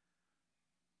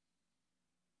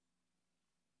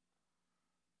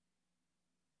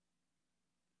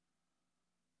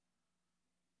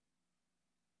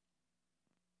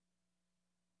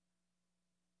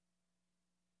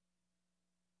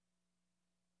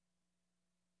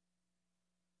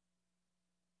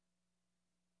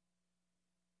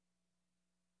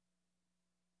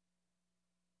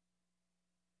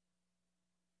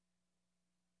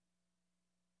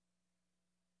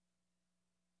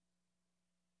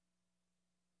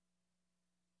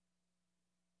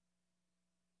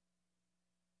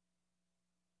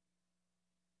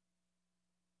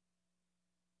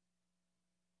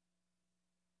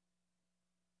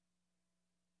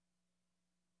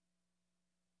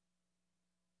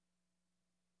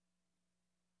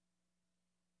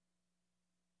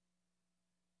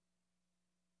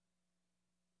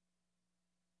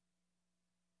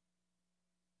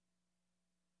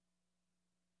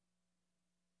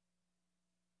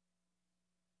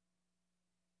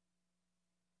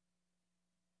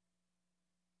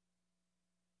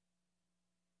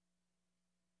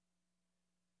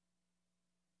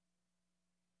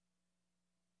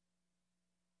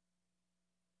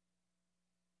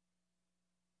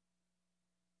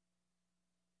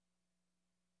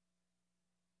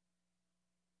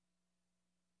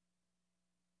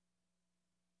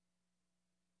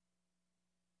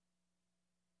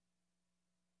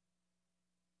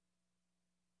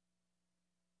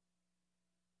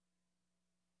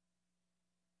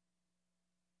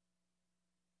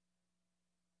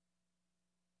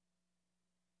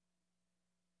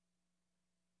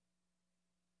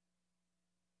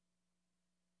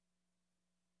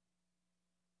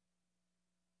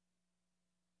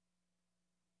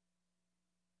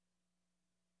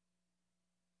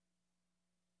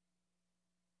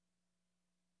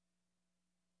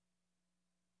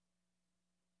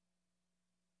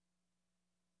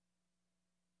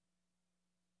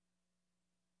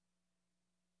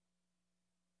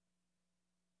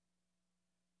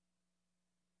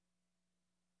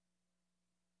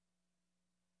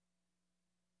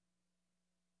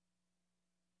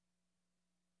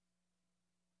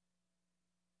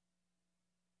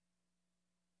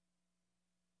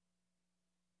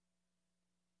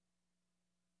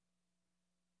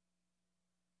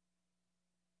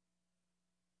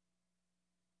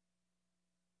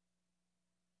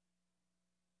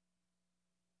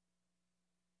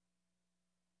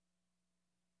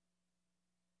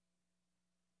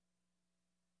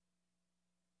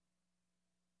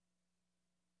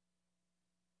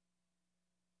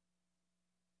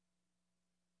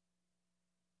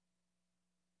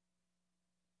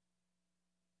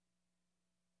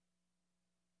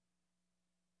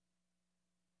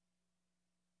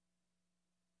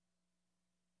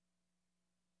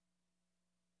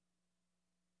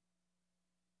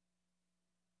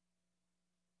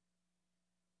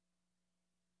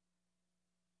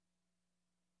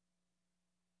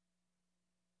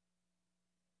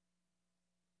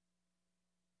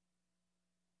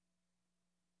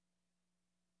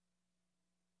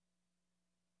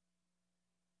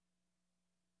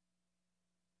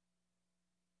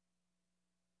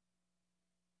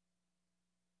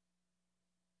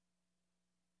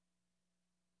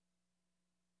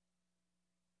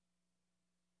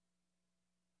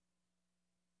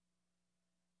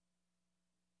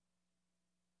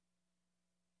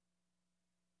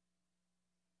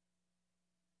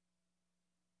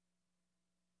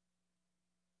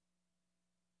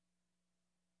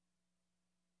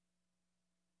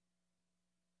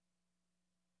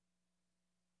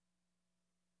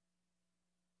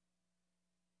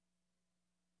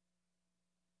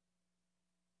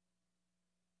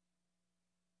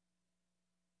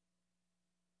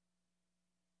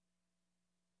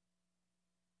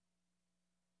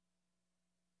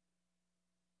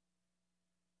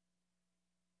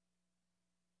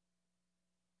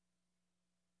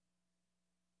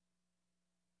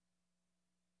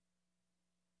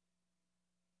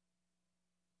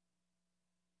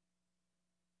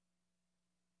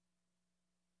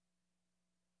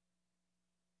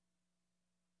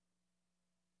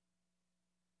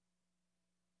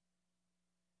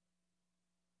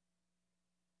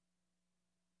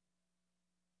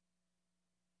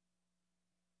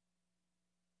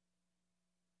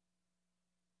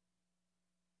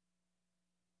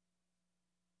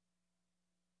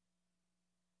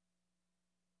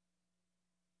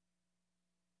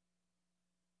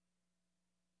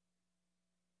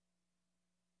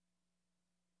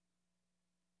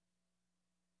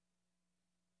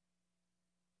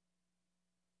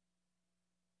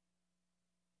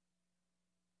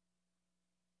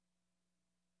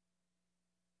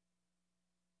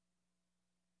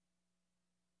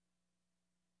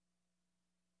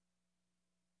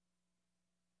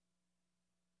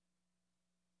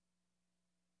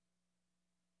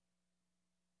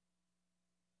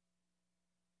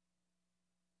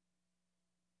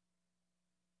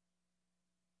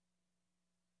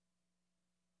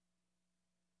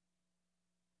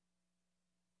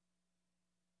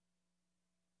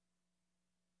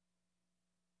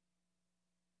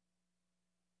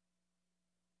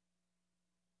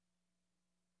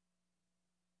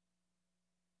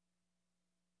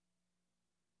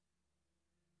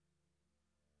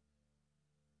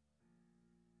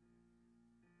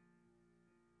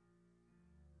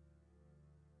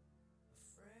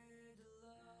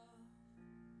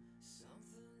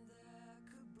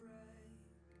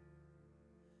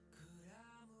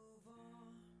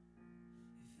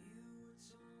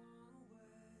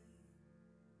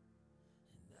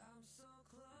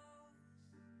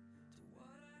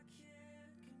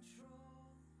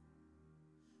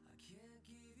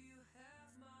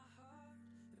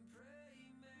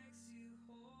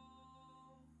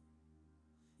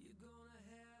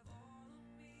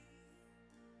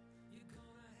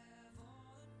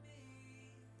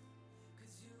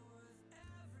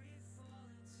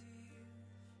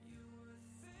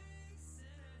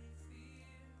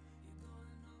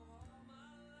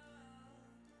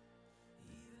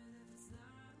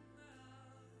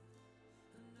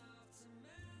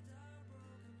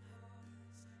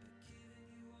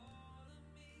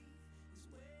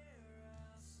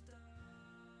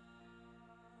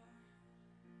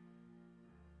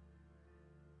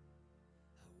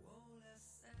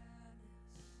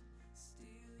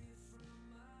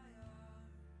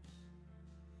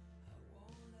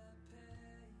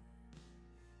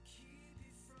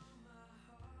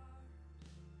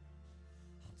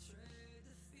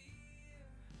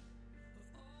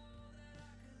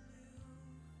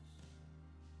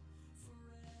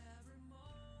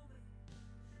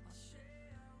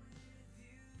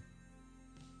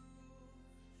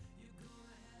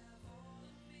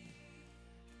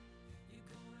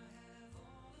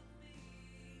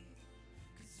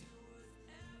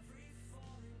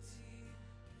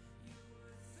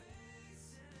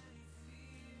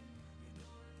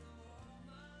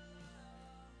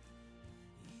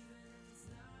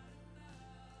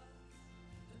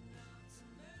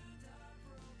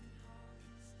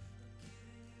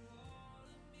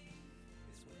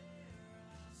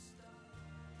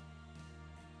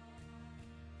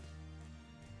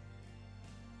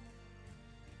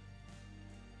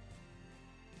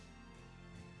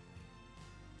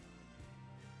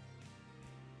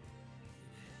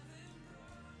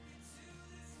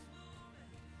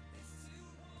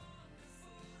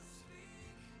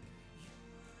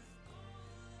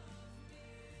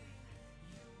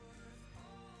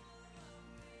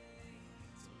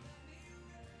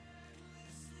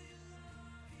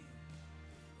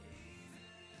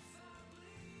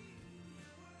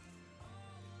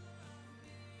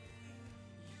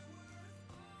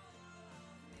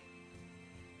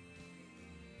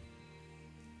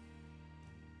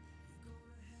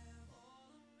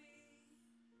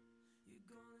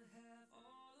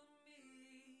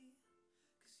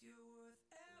 You're worth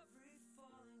every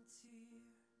falling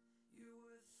tear. You're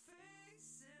worth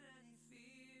facing any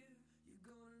fear. You're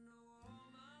gonna know all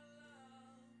my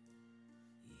love,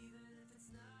 even if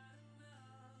it's not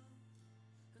enough.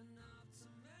 Enough to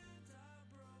mend our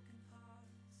broken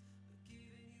hearts, but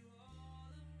giving you all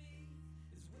of me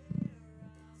is where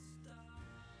I'll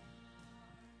start.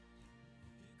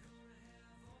 You're gonna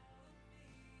have all of me,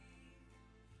 'cause you're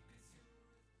worth every falling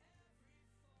tear.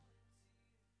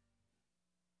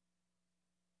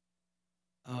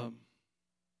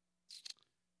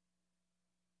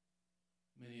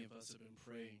 Many of us have been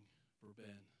praying for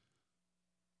Ben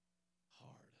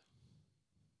hard.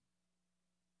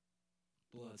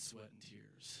 Blood, sweat, and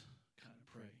tears kind of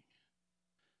praying.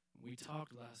 We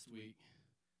talked last week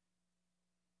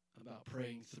about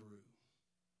praying through.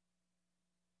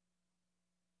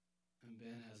 And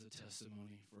Ben has a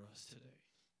testimony for us today.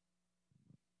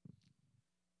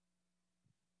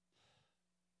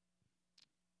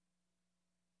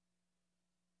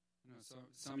 You know,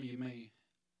 some of you may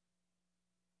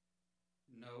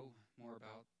know more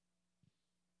about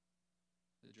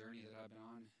the journey that I've been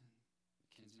on,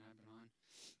 Mackenzie and I have been on,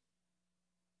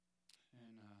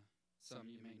 and some of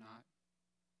you may not.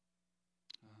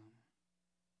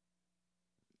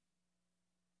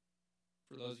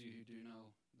 For those of you who do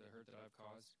know the hurt that I've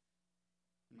caused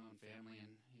in my own family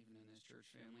and even in this church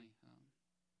family,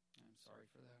 I'm sorry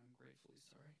for that. I'm gratefully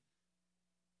sorry.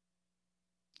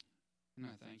 And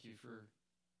I thank you for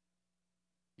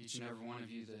each and every one of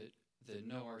you that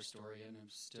know our story and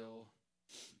have still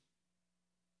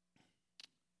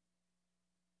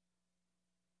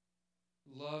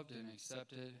loved and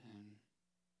accepted and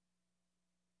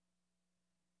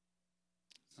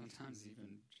sometimes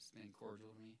even just been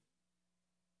cordial to me.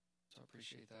 So I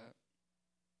appreciate that.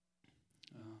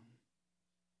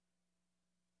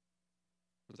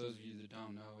 For those of you that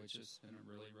don't know, it's just been a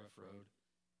really rough road.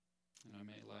 And I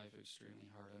made life extremely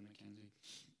hard on Mackenzie.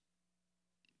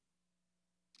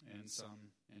 And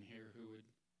some in here who would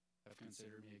have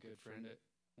considered me a good friend at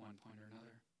one point or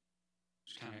another.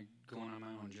 Just kind of going on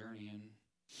my own journey and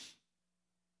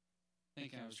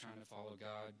thinking I was trying to follow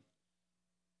God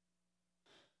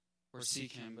or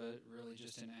seek Him, but really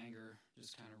just in anger,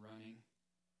 just kind of running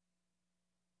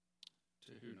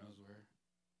to who knows where.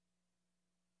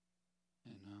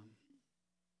 And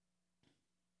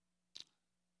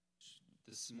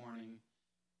this morning,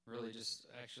 really just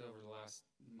actually over the last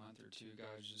month or two,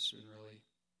 God's just been really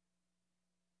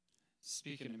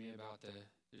speaking to me about the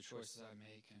choices I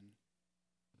make and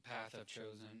the path I've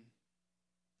chosen.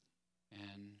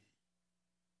 And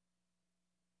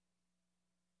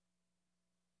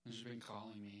He's been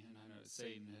calling me, and I know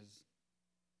Satan has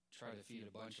tried to feed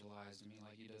a bunch of lies to me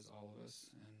like he does all of us.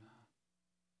 And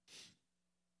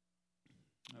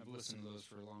I've listened to those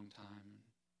for a long time.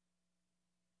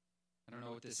 I don't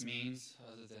know what this means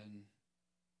other than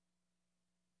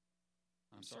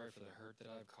I'm sorry for the hurt that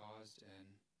I've caused,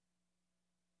 and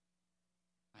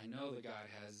I know that God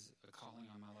has a calling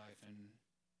on my life, and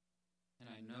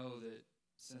I know that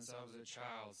since I was a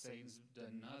child, Satan's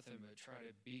done nothing but try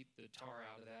to beat the tar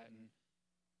out of that and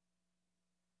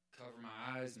cover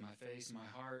my eyes, my face, my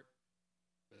heart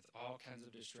with all kinds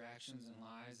of distractions and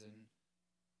lies. And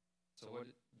so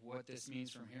what this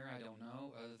means from here, I don't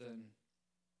know, other than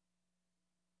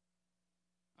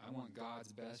I want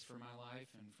God's best for my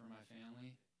life and for my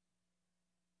family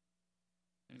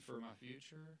and for my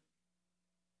future.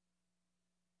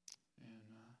 And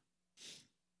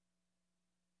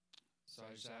so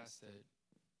I just ask that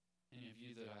any of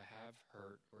you that I have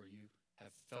hurt or you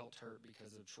have felt hurt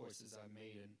because of choices I've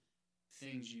made and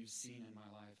things you've seen in my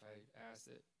life, I ask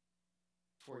that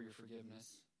for your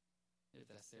forgiveness, if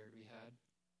that's there to be had,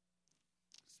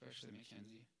 especially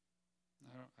Mackenzie.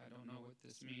 I don't know what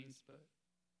this means, but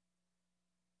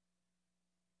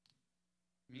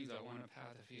it means I want a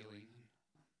path of healing.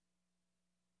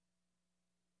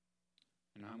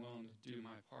 And I'm willing to do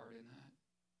my part in that.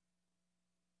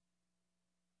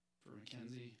 For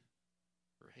Mackenzie,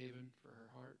 for Haven, for her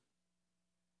heart,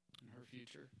 and her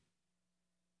future.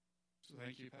 So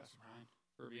thank you, Pastor Brian,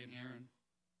 for being here, and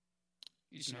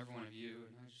each and every one of you.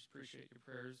 And I just appreciate your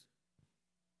prayers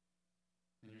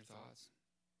and your thoughts.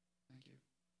 Thank you.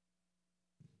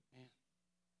 Man.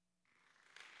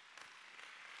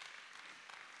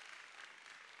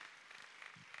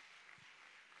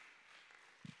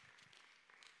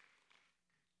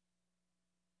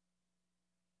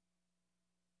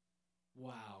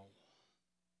 Wow.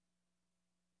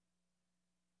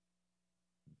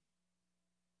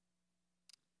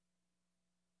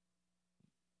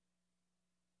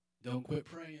 Don't quit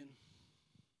praying.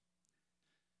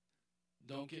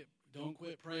 Don't Don't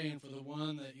quit praying for the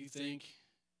one that you think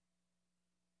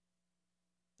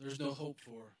there's no hope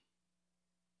for.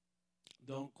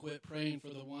 Don't quit praying for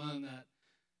the one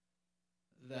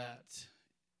that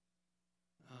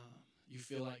you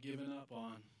feel like giving up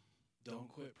on. Don't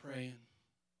quit praying.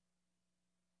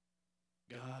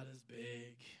 God is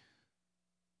big,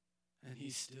 and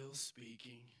He's still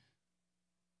speaking.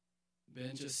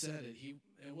 Ben just said it.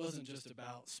 It wasn't just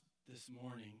about this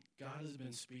morning. God has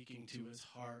been speaking to his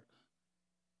heart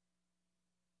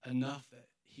enough that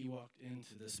He walked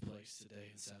into this place today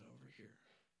and sat over here.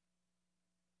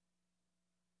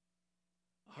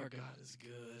 Our God is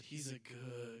good. He's a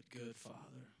good, good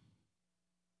Father.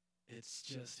 It's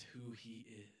just who He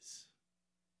is.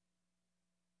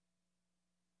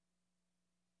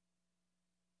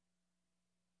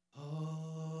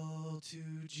 All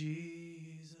to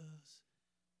Jesus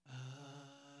I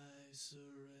surrender.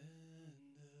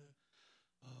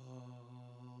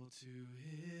 All to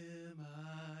Him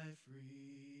I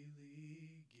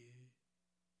freely give.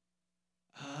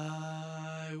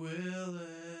 I will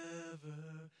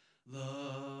ever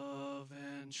love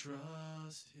and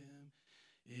trust Him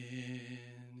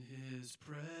in His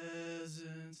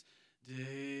presence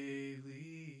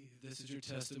daily. If this is your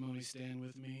testimony, stand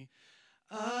with me.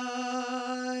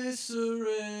 I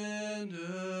surrender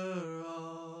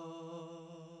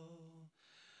all.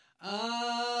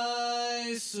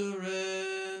 I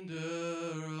surrender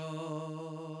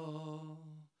all.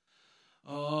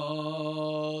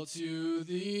 All to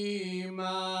Thee,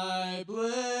 my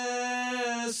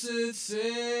blessed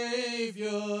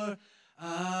Savior,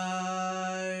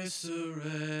 I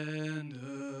surrender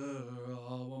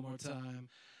all. One more time.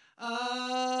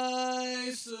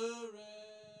 I surrender.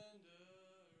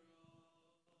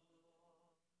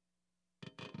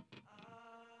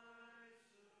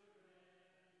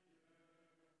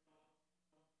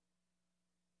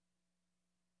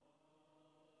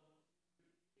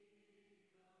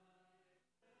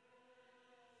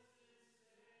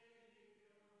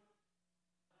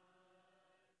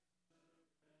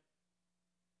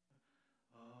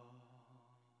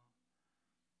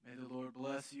 May the Lord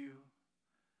bless you.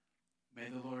 May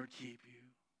the Lord keep you.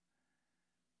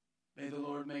 May the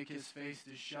Lord make His face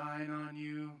to shine on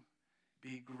you,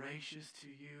 be gracious to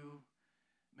you.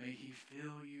 May He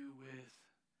fill you with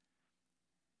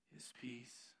His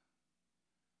peace,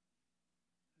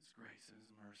 His grace, and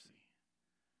His mercy.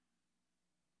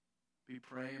 Be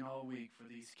praying all week for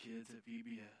these kids at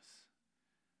VBS.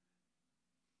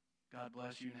 God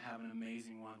bless you and have an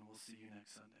amazing one. We'll see you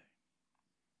next Sunday.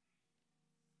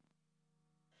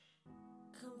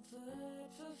 Comfort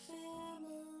for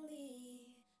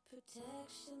family,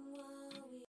 protection